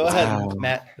go ahead,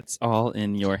 Matt. It's all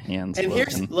in your hands. And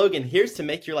here's to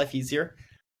make your life easier.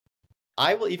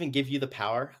 I will even give you the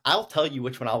power. I'll tell you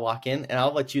which one I'll lock in, and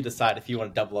I'll let you decide if you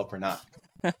want to double up or not.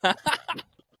 All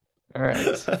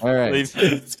right. I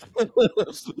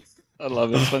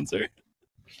love it, Spencer.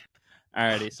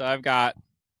 Alrighty, so I've got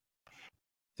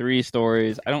 3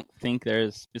 stories. I don't think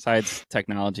there's, besides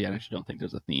technology, I actually don't think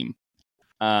there's a theme.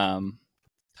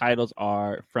 Titles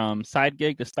are From Side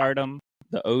Gig to Stardom,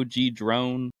 The OG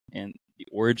Drone, and The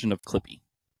Origin of Clippy.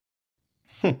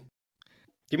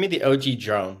 Give me the OG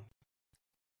drone.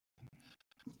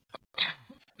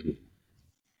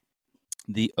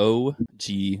 The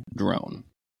OG Drone.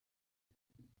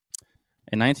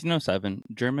 In 1907,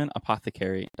 German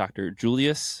apothecary Dr.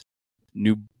 Julius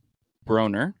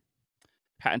Neubronner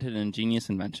patented an ingenious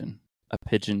invention, a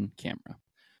pigeon camera.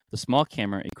 The small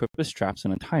camera, equipped with straps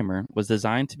and a timer, was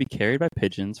designed to be carried by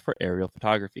pigeons for aerial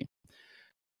photography.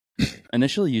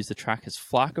 Initially used to track his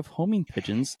flock of homing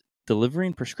pigeons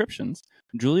delivering prescriptions,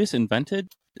 Julius'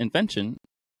 invention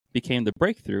became the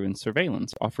breakthrough in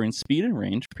surveillance, offering speed and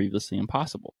range previously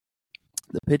impossible.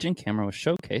 The pigeon camera was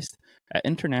showcased at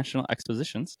international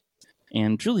expositions,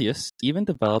 and Julius even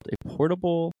developed a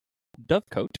portable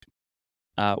dovecote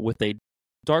with a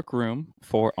dark room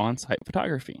for on-site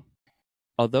photography.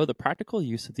 Although the practical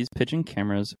use of these pigeon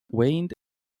cameras waned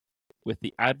with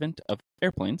the advent of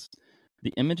airplanes,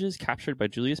 the images captured by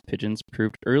Julius' pigeons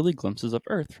proved early glimpses of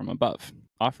Earth from above,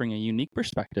 offering a unique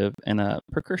perspective and a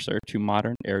precursor to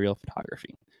modern aerial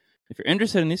photography. If you're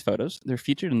interested in these photos, they're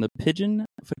featured in the Pigeon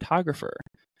Photographer,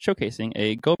 showcasing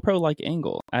a GoPro-like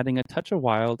angle, adding a touch of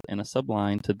wild and a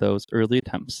sublime to those early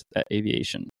attempts at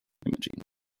aviation imaging.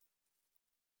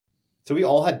 So we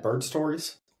all had bird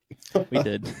stories? We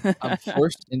did. I'm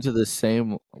forced into the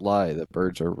same lie that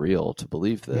birds are real to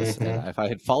believe this. And if I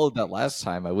had followed that last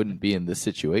time, I wouldn't be in this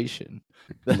situation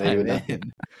that I'm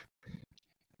in.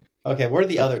 Okay, what are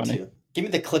the other two? Give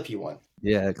me the Clippy one.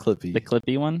 Yeah, Clippy. The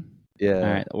Clippy one? Yeah.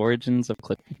 All right, origins of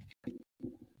Clippy.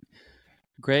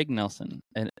 Greg Nelson,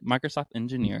 a Microsoft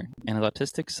engineer, and his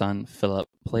autistic son, Philip,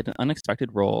 played an unexpected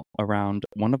role around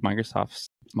one of Microsoft's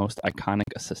most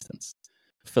iconic assistants.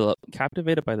 Philip,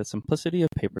 captivated by the simplicity of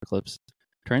paperclips,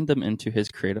 turned them into his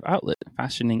creative outlet,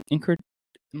 fashioning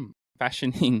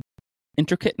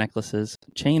intricate necklaces,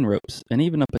 chain ropes, and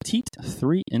even a petite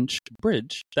 3-inch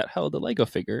bridge that held a Lego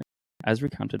figure, as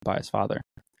recounted by his father.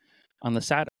 On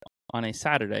a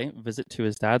Saturday visit to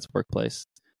his dad's workplace,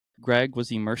 Greg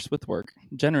was immersed with work,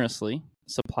 generously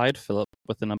supplied Philip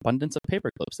with an abundance of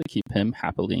paperclips to keep him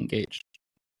happily engaged.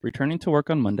 Returning to work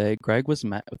on Monday, Greg was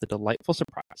met with a delightful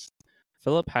surprise.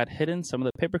 Philip had hidden some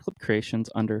of the paperclip creations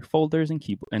under folders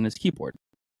and his keyboard.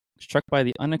 Struck by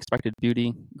the unexpected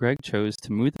beauty, Greg chose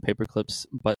to move the paperclips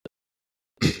but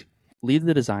leave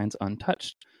the designs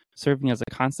untouched, serving as a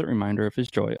constant reminder of his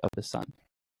joy of his son.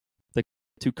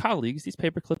 To colleagues, these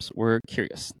paperclips were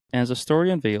curious, and as the story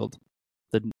unveiled,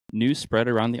 the news spread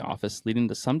around the office, leading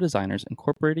to some designers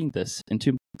incorporating this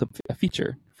into a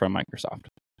feature from Microsoft.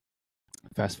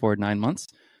 Fast forward 9 months,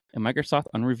 and Microsoft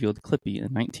unrevealed Clippy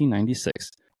in 1996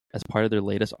 as part of their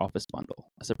latest Office bundle.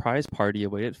 A surprise party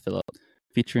awaited Philip,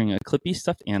 featuring a Clippy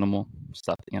stuffed animal,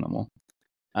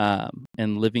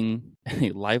 and living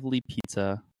a lively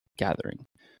pizza gathering.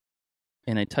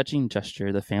 In a touching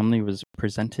gesture, the family was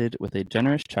presented with a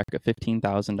generous check of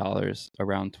 $15,000,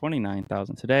 around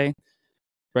 $29,000 today,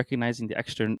 recognizing the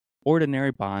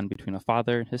extraordinary bond between a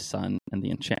father and his son and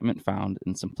the enchantment found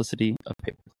in simplicity of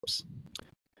paperclips.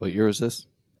 What year is this?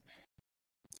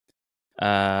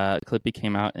 Clippy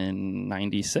came out in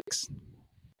 96.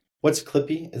 What's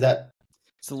Clippy? Is that?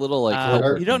 It's a little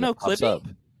you don't know Clippy? Up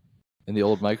in the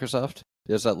old Microsoft?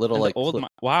 There's that little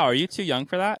wow, are you too young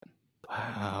for that?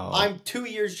 Wow. I'm 2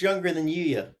 years younger than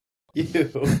you. So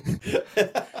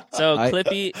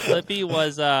Clippy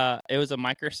was it was a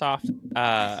Microsoft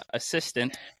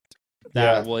assistant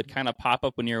that would kind of pop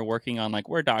up when you were working on like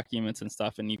Word documents and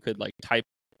stuff, and you could like type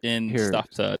in stuff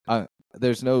to.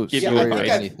 There's no story or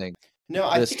anything.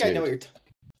 I think I know what you're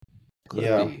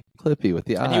talking. Clippy with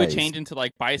the eyes. And he would change into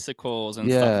like bicycles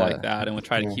and stuff like that, and would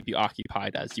try to keep you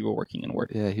occupied as you were working in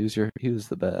Word. Yeah, he was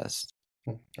the best.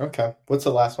 Okay, what's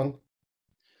the last one?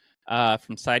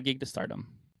 From side gig to stardom.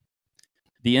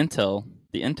 The Intel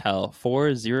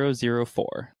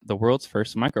 4004, the world's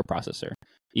first microprocessor,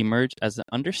 emerged as an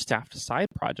understaffed side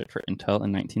project for Intel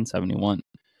in 1971,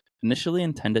 initially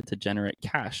intended to generate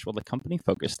cash while the company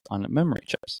focused on memory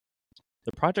chips.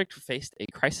 The project faced a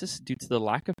crisis due to the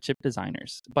lack of chip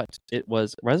designers, but it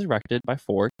was resurrected by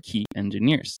 4 key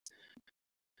engineers.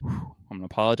 I'm going to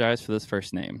apologize for this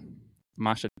first name.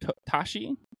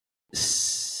 Masatoshi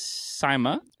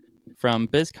Saima from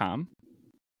BizCom,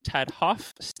 Ted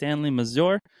Hoff, Stanley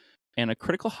Mazur, and a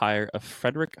critical hire of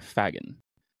Frederick Fagan.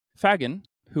 Fagan,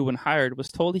 who when hired was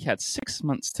told he had 6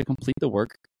 months to complete the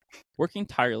work, working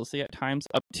tirelessly at times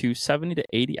up to 70 to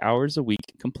 80 hours a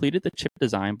week, completed the chip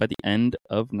design by the end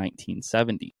of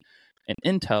 1970.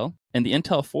 and Intel, and the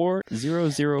Intel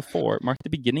 4004 marked the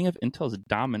beginning of Intel's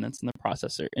dominance in the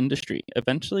processor industry,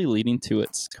 eventually leading to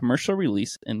its commercial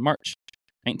release in March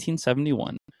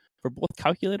 1971 for both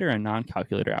calculator and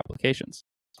non-calculator applications.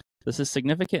 This is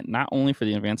significant not only for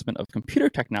the advancement of computer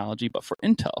technology, but for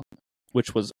Intel,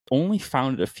 which was only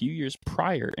founded a few years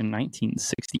prior in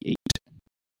 1968.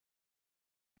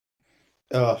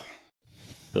 Oh,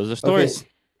 those are stories. Okay.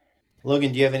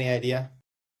 Logan, do you have any idea?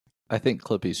 I think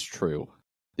Clippy's true.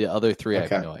 The other three, I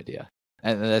have no idea.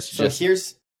 And that's just... So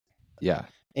here's... Yeah.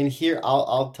 And here,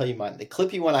 I'll tell you mine. The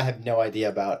Clippy one I have no idea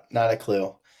about. Not a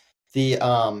clue. The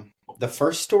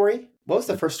first story... What was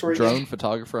the first story? Drone again?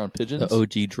 photographer on pigeons? The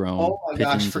OG drone. Oh my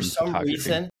gosh, for some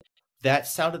reason, that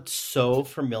sounded so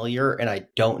familiar, and I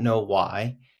don't know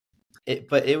why.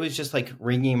 But it was just like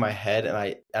ringing in my head, and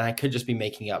I could just be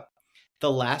making up.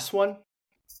 The last one,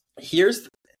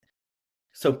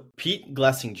 so Pete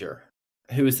Glessinger,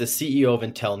 who is the CEO of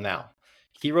Intel now,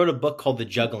 he wrote a book called The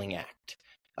Juggling Act.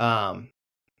 And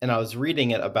I was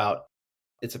reading it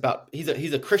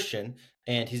he's a Christian,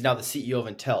 and he's now the CEO of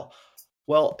Intel.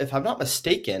 Well, if I'm not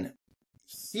mistaken,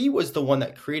 he was the one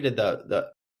that created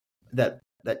that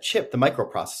chip, the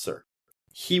microprocessor.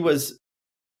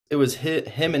 It was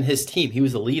him and his team. He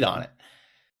was the lead on it.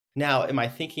 Now, am I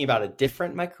thinking about a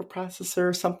different microprocessor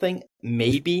or something?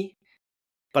 Maybe.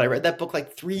 But I read that book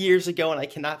like 3 years ago, and I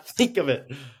cannot think of it.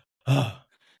 I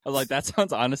was like, that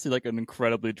sounds honestly like an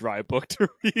incredibly dry book to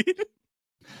read.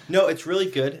 No, it's really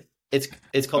good. It's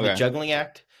called The Juggling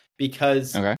Act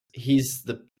because he's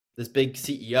this big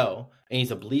CEO, and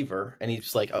he's a believer, and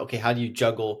he's like, okay, how do you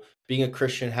juggle being a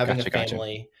Christian, having a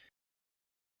family,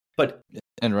 but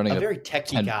and running a very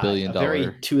techie guy, billion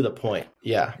very to the point,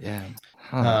 yeah,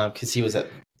 because he was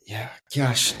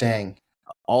gosh dang,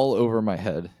 all over my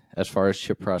head as far as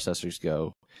chip processors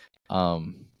go. I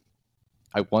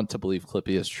want to believe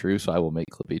Clippy is true, so I will make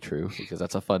Clippy true because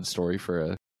that's a fun story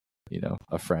for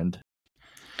a friend.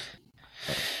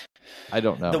 But I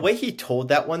don't know. The way he told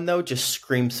that one, though, just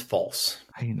screams false.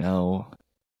 I know.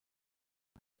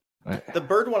 The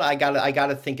bird one, I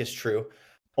gotta think is true,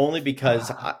 only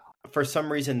because for some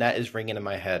reason that is ringing in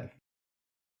my head.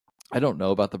 I don't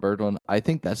know about the bird one. I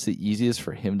think that's the easiest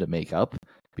for him to make up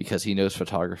because he knows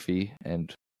photography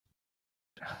and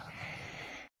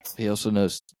he also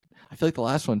knows. I feel like the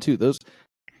last one too.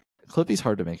 Clippy's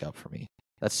hard to make up for me.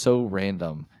 That's so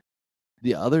random.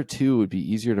 The other two would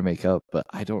be easier to make up, but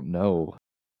I don't know.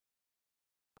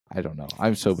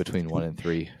 I'm so between 1 and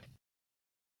 3.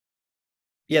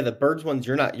 Yeah, the birds ones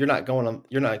you're not going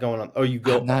on. Oh,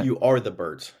 you are the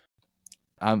birds.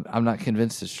 I'm not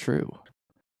convinced it's true.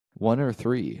 1 or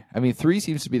 3. I mean, 3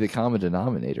 seems to be the common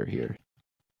denominator here.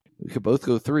 We could both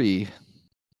go 3.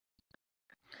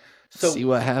 So see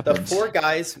what happens. The 4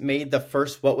 guys made the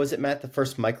first. What was it, Matt? The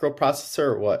first microprocessor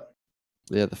or what?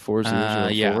 Yeah, the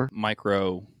 4004.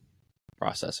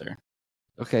 Microprocessor.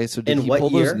 Okay, so did he pull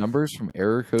those numbers from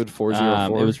error code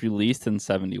 404? It was released in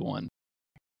 71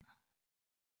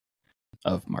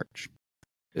 of March.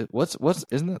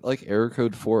 Isn't it like error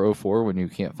code 404 when you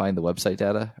can't find the website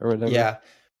data or whatever? Yeah,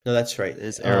 no, that's right. It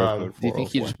is error code 404. Do you think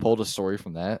he just pulled a story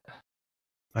from that?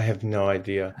 I have no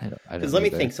idea. I don't. Let me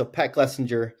think. So Pat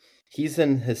Glessinger, he's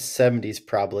in his 70s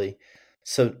probably.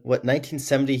 So what?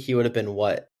 1970, he would have been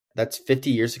what? That's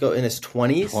 50 years ago. In his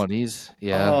 20s. 20s,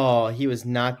 yeah. Oh, he was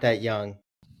not that young.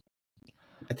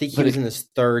 I think he was in his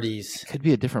 30s. Could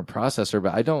be a different processor,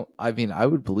 but I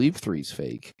would believe 3's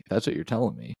fake. If that's what you're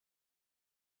telling me.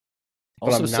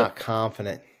 But also, I'm not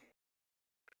confident.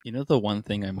 You know the one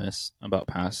thing I miss about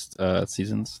past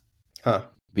seasons? Huh.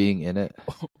 Being in it.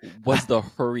 Was the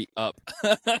hurry up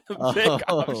pick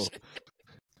option.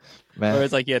 Man. Where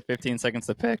it's like you had 15 seconds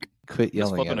to pick. Quit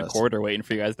yelling just flipping at a quarter waiting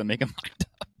for you guys to make a mind up.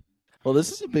 Well,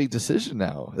 this is a big decision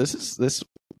now.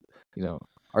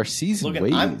 Our season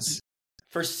wanes.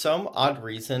 For some odd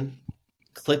reason,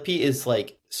 Clippy is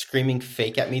like screaming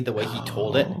fake at me the way he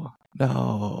told it.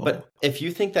 No. But if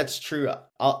you think that's true,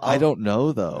 I don't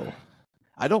know, though.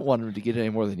 I don't want him to get any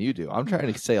more than you do. I'm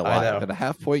trying to stay alive, and a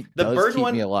half point does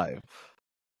keep me alive.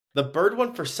 The bird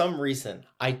one, for some reason,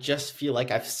 I just feel like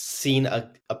I've seen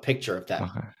a picture of that.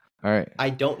 Okay. All right.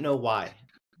 I don't know why.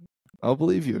 I'll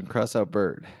believe you and cross out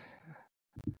bird.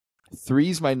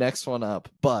 3's my next one up,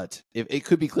 but if it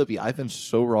could be Clippy, I've been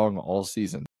so wrong all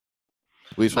season.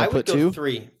 We just want to put 2?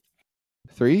 3.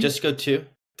 3? Just go 2.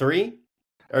 3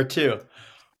 or 2.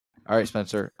 All right,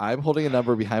 Spencer. I'm holding a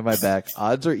number behind my back.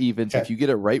 Odds are evens. Okay. If you get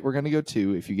it right, we're going to go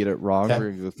 2. If you get it wrong, we're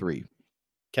going to go 3.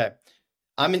 Okay.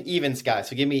 I'm an evens guy,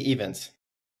 so give me evens.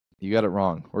 You got it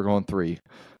wrong. We're going 3.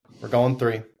 We're going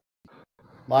 3.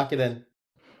 Lock it in.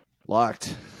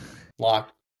 Locked.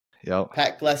 Lock. Yep.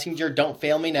 Pat Glessinger, don't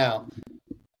fail me now.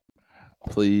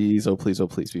 Please, oh please, oh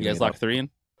please. You guys lock 3 in?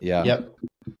 Yeah. Yep.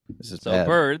 This is So bad.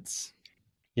 birds.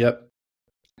 Yep.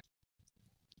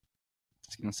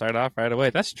 It's gonna start off right away.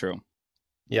 That's true.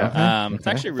 Yeah. It's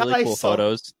actually really cool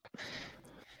photos.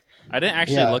 I didn't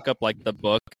actually look up like the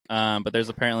book, but there's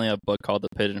apparently a book called The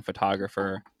Pigeon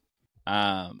Photographer.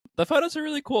 The photos are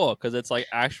really cool because it's like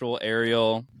actual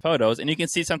aerial photos, and you can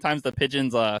see sometimes the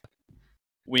pigeon's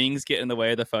wings get in the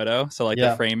way of the photo, so like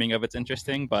the framing of it's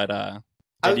interesting. But I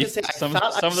was gonna say, some of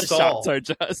the shots are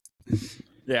just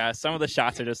some of the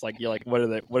shots are just like, you're like,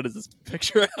 what is this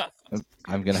picture of?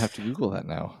 I'm gonna have to Google that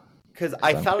now. Because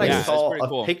I thought I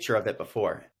saw a picture of it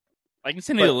before. I can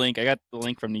send you the link. I got the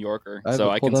link from New Yorker, so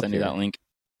I can send you that link.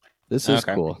 This is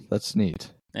cool. That's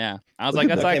neat. Yeah, I was like,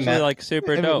 that's actually like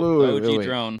super dope. OG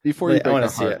drone. Before you break our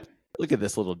heart, look at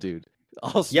this little dude.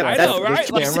 Yeah, I know,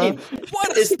 right? Like,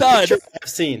 what a stud! I've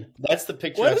seen. That's the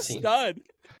picture I've seen. Stud.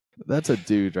 That's a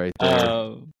dude right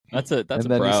there. That's a and bro.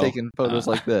 then he's taking photos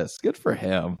like this. Good for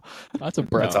him. That's a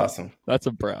bro. That's awesome. That's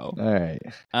a bro. All right.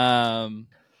 And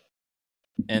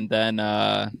then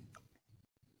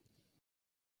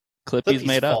Clippy's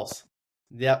made up. False.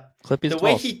 Yep. Clippy's the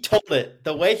false.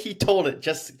 way he told it,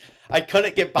 just I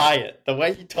couldn't get by it. The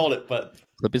way he told it, but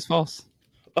Clippy's false.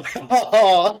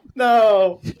 Oh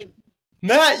no,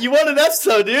 Matt, you won an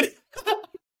episode, dude.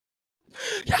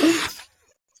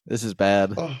 This is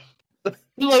bad.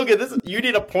 Logan, you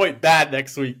need a point bad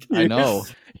next week. I know.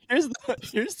 Here's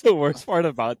the worst part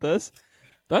about this.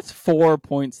 That's 4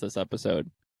 points this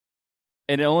episode,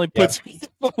 and it only puts me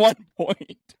at 1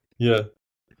 point. Yeah.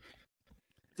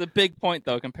 It's a big point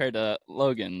though compared to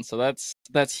Logan, so that's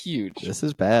huge. This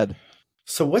is bad.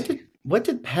 So what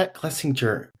did Pat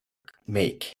Glessinger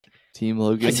make? Team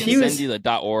Logan. I can send you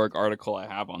the .org article I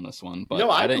have on this one, but no,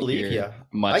 I didn't hear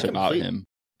much about him.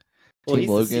 Well, Team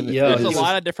Logan. There's a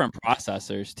lot of different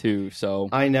processors too, so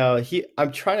I know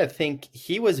I'm trying to think.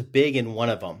 He was big in one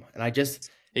of them, and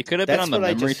he could have been on the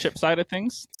memory chip side of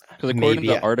things, because according to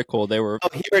the article, they were. Oh,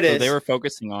 here it is. They were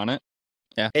focusing on it.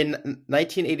 Yeah. In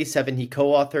 1987, he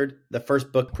co-authored the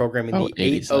first book programming the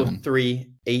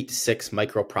 80386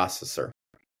 microprocessor.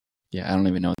 Yeah, I don't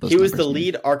even know what those He was the mean.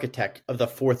 lead architect of the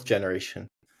 4th generation,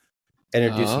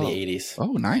 introduced in the 80s.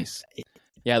 Oh, nice.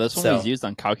 Yeah, this one was used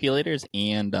on calculators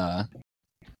and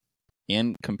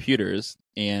computers,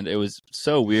 and it was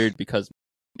so weird because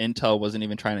Intel wasn't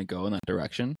even trying to go in that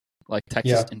direction. Like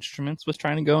Texas Instruments was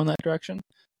trying to go in that direction,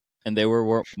 and they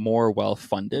were more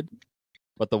well-funded.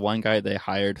 But the one guy they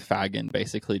hired, Fagan,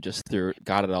 basically just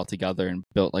got it all together and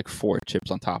built like 4 chips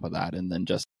on top of that, and then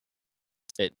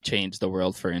it changed the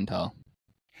world for Intel.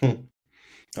 Okay.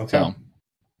 So,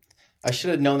 I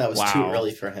should have known that was too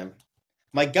early for him.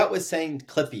 My gut was saying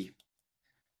Clippy.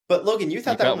 But Logan, you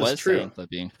thought that was true.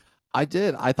 Clippy. I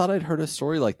did. I thought I'd heard a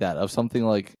story like that of something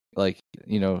like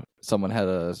someone had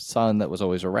a son that was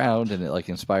always around and it like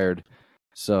inspired.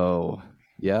 So,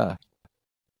 yeah.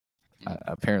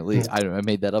 Apparently, I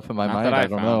made that up in my mind. I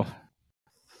don't know.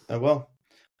 Oh,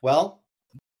 well,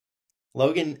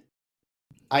 Logan,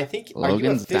 I think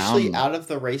Logan's are you officially down. out of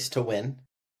the race to win?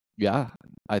 Yeah,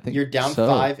 I think you're down so.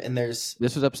 5, and this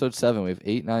was episode 7. We have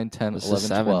 8, 9, 10,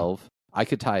 11, 12. I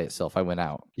could tie it, so if I went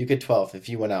out, you could 12 if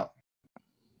you went out.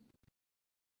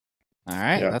 All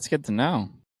right, that's good to know.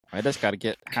 I just got to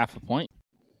get half a point.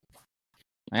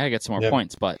 I got to get some more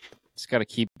points, but just got to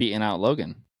keep beating out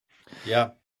Logan. Yeah.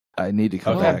 I need to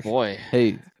come back. Oh, boy.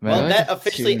 Hey, man. Well, that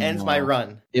officially ends my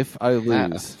run. If I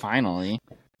lose... Finally.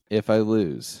 If I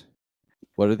lose,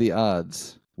 what are the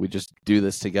odds we just do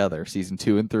this together, season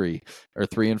 2 and 3, or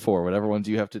 3 and 4, whatever ones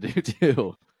you have to do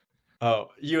too? Oh,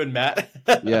 you and Matt?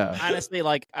 Yeah. Honestly,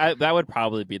 that would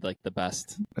probably be like the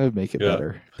best. That would make it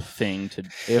better. Thing to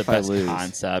if the best I lose.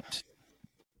 Concept.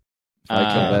 If I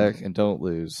come back and don't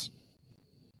lose,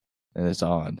 and it's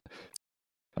on.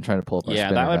 I'm trying to pull up my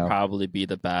spinner that would now. probably be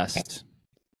the best.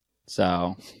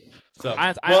 So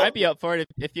I'd be up for it.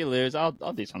 If you lose, I'll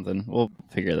do something. We'll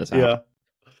figure this out. Yeah.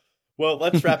 Well,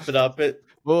 let's wrap it up.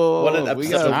 What an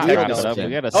episode we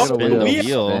gotta spin the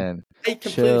wheel. I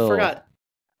completely forgot.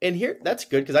 And here, that's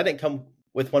good because I didn't come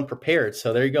with one prepared.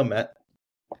 So there you go, Matt.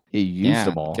 He used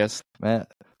them all. Guess, Matt.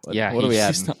 What are we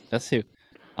at? That's who.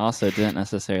 Also, didn't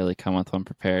necessarily come with one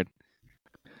prepared.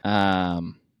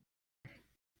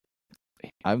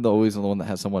 I'm always the one that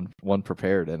has one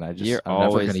prepared, and I'm never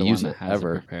going to use it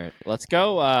ever. Prepared. Let's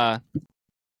go.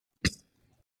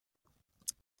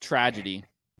 Tragedy.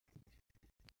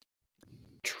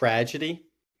 Tragedy.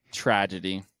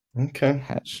 Okay.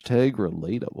 Hashtag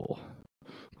relatable.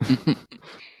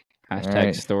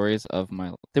 Hashtag stories of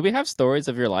my. Did we have stories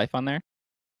of your life on there?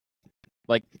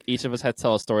 Like each of us had to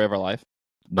tell a story of our life?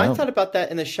 No. I thought about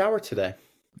that in the shower today.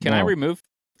 Can I remove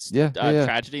yeah.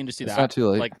 tragedy and just do it's that? Not too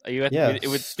late. Like it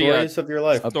would stories of your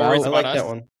life. Stories I about like us. that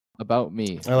one. About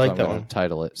me. I like that one.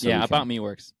 Title it. So about me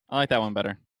works. I like that one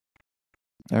better.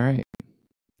 All right.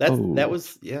 That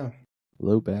was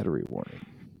Low battery warning.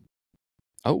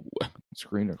 Oh,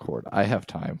 screen record. I have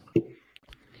time.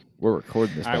 We're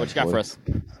recording this. All right, what you got for us?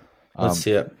 Let's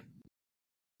see it.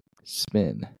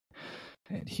 Spin.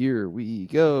 And here we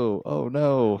go. Oh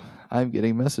no, I'm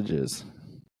getting messages.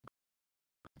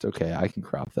 It's okay, I can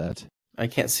crop that. I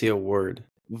can't see a word.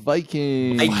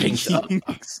 Vikings.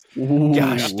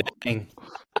 Gosh dang.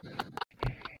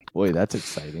 Boy, that's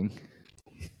exciting.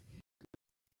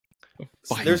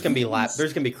 There's gonna be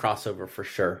crossover for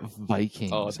sure.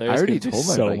 Vikings. Oh, I already told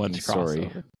my Viking much story.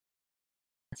 Crossover.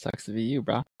 It sucks to be you,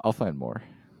 bro. I'll find more.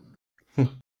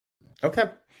 Okay.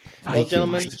 Well,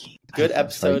 gentlemen, good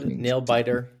episode. Nail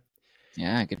biter.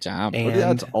 Yeah, good job. And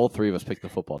that's all three of us picked the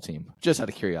football team, just out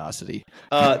of curiosity.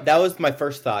 That was my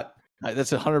first thought.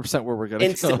 That's 100% where we're going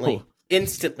to go.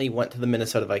 Instantly went to the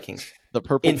Minnesota Vikings. The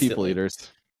purple people eaters.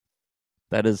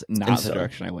 That is not the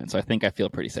direction I went, so I think I feel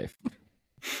pretty safe.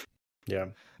 Yeah.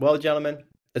 Well, gentlemen,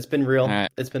 it's been real.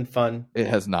 It's been fun. It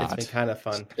has not. It's been kind of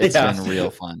fun. It's been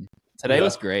real fun. Today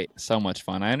was great. So much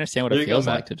fun. I understand what it feels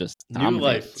like to just dominate. New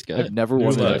life. It's good. I've never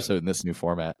won an episode in this new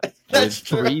format. That's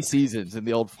true. 3 seasons in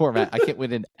the old format. I can't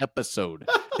win an episode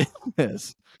in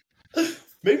this.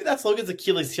 Maybe that's Logan's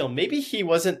Achilles heel. Maybe he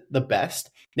wasn't the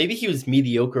best. Maybe he was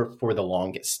mediocre for the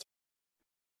longest.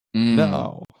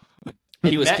 No.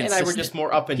 He was Matt consistent. and I were just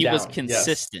more up and down. He was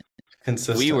consistent. Yes.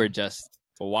 Consistent. We were just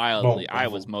wildly. I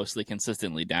was mostly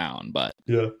consistently down, but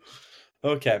yeah.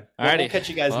 Okay. Well, we'll catch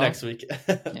you guys next week.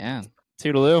 Yeah.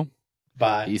 Toodaloo.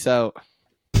 Bye. Peace out.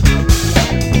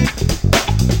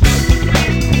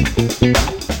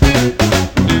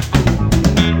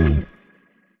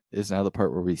 Is now the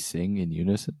part where we sing in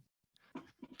unison?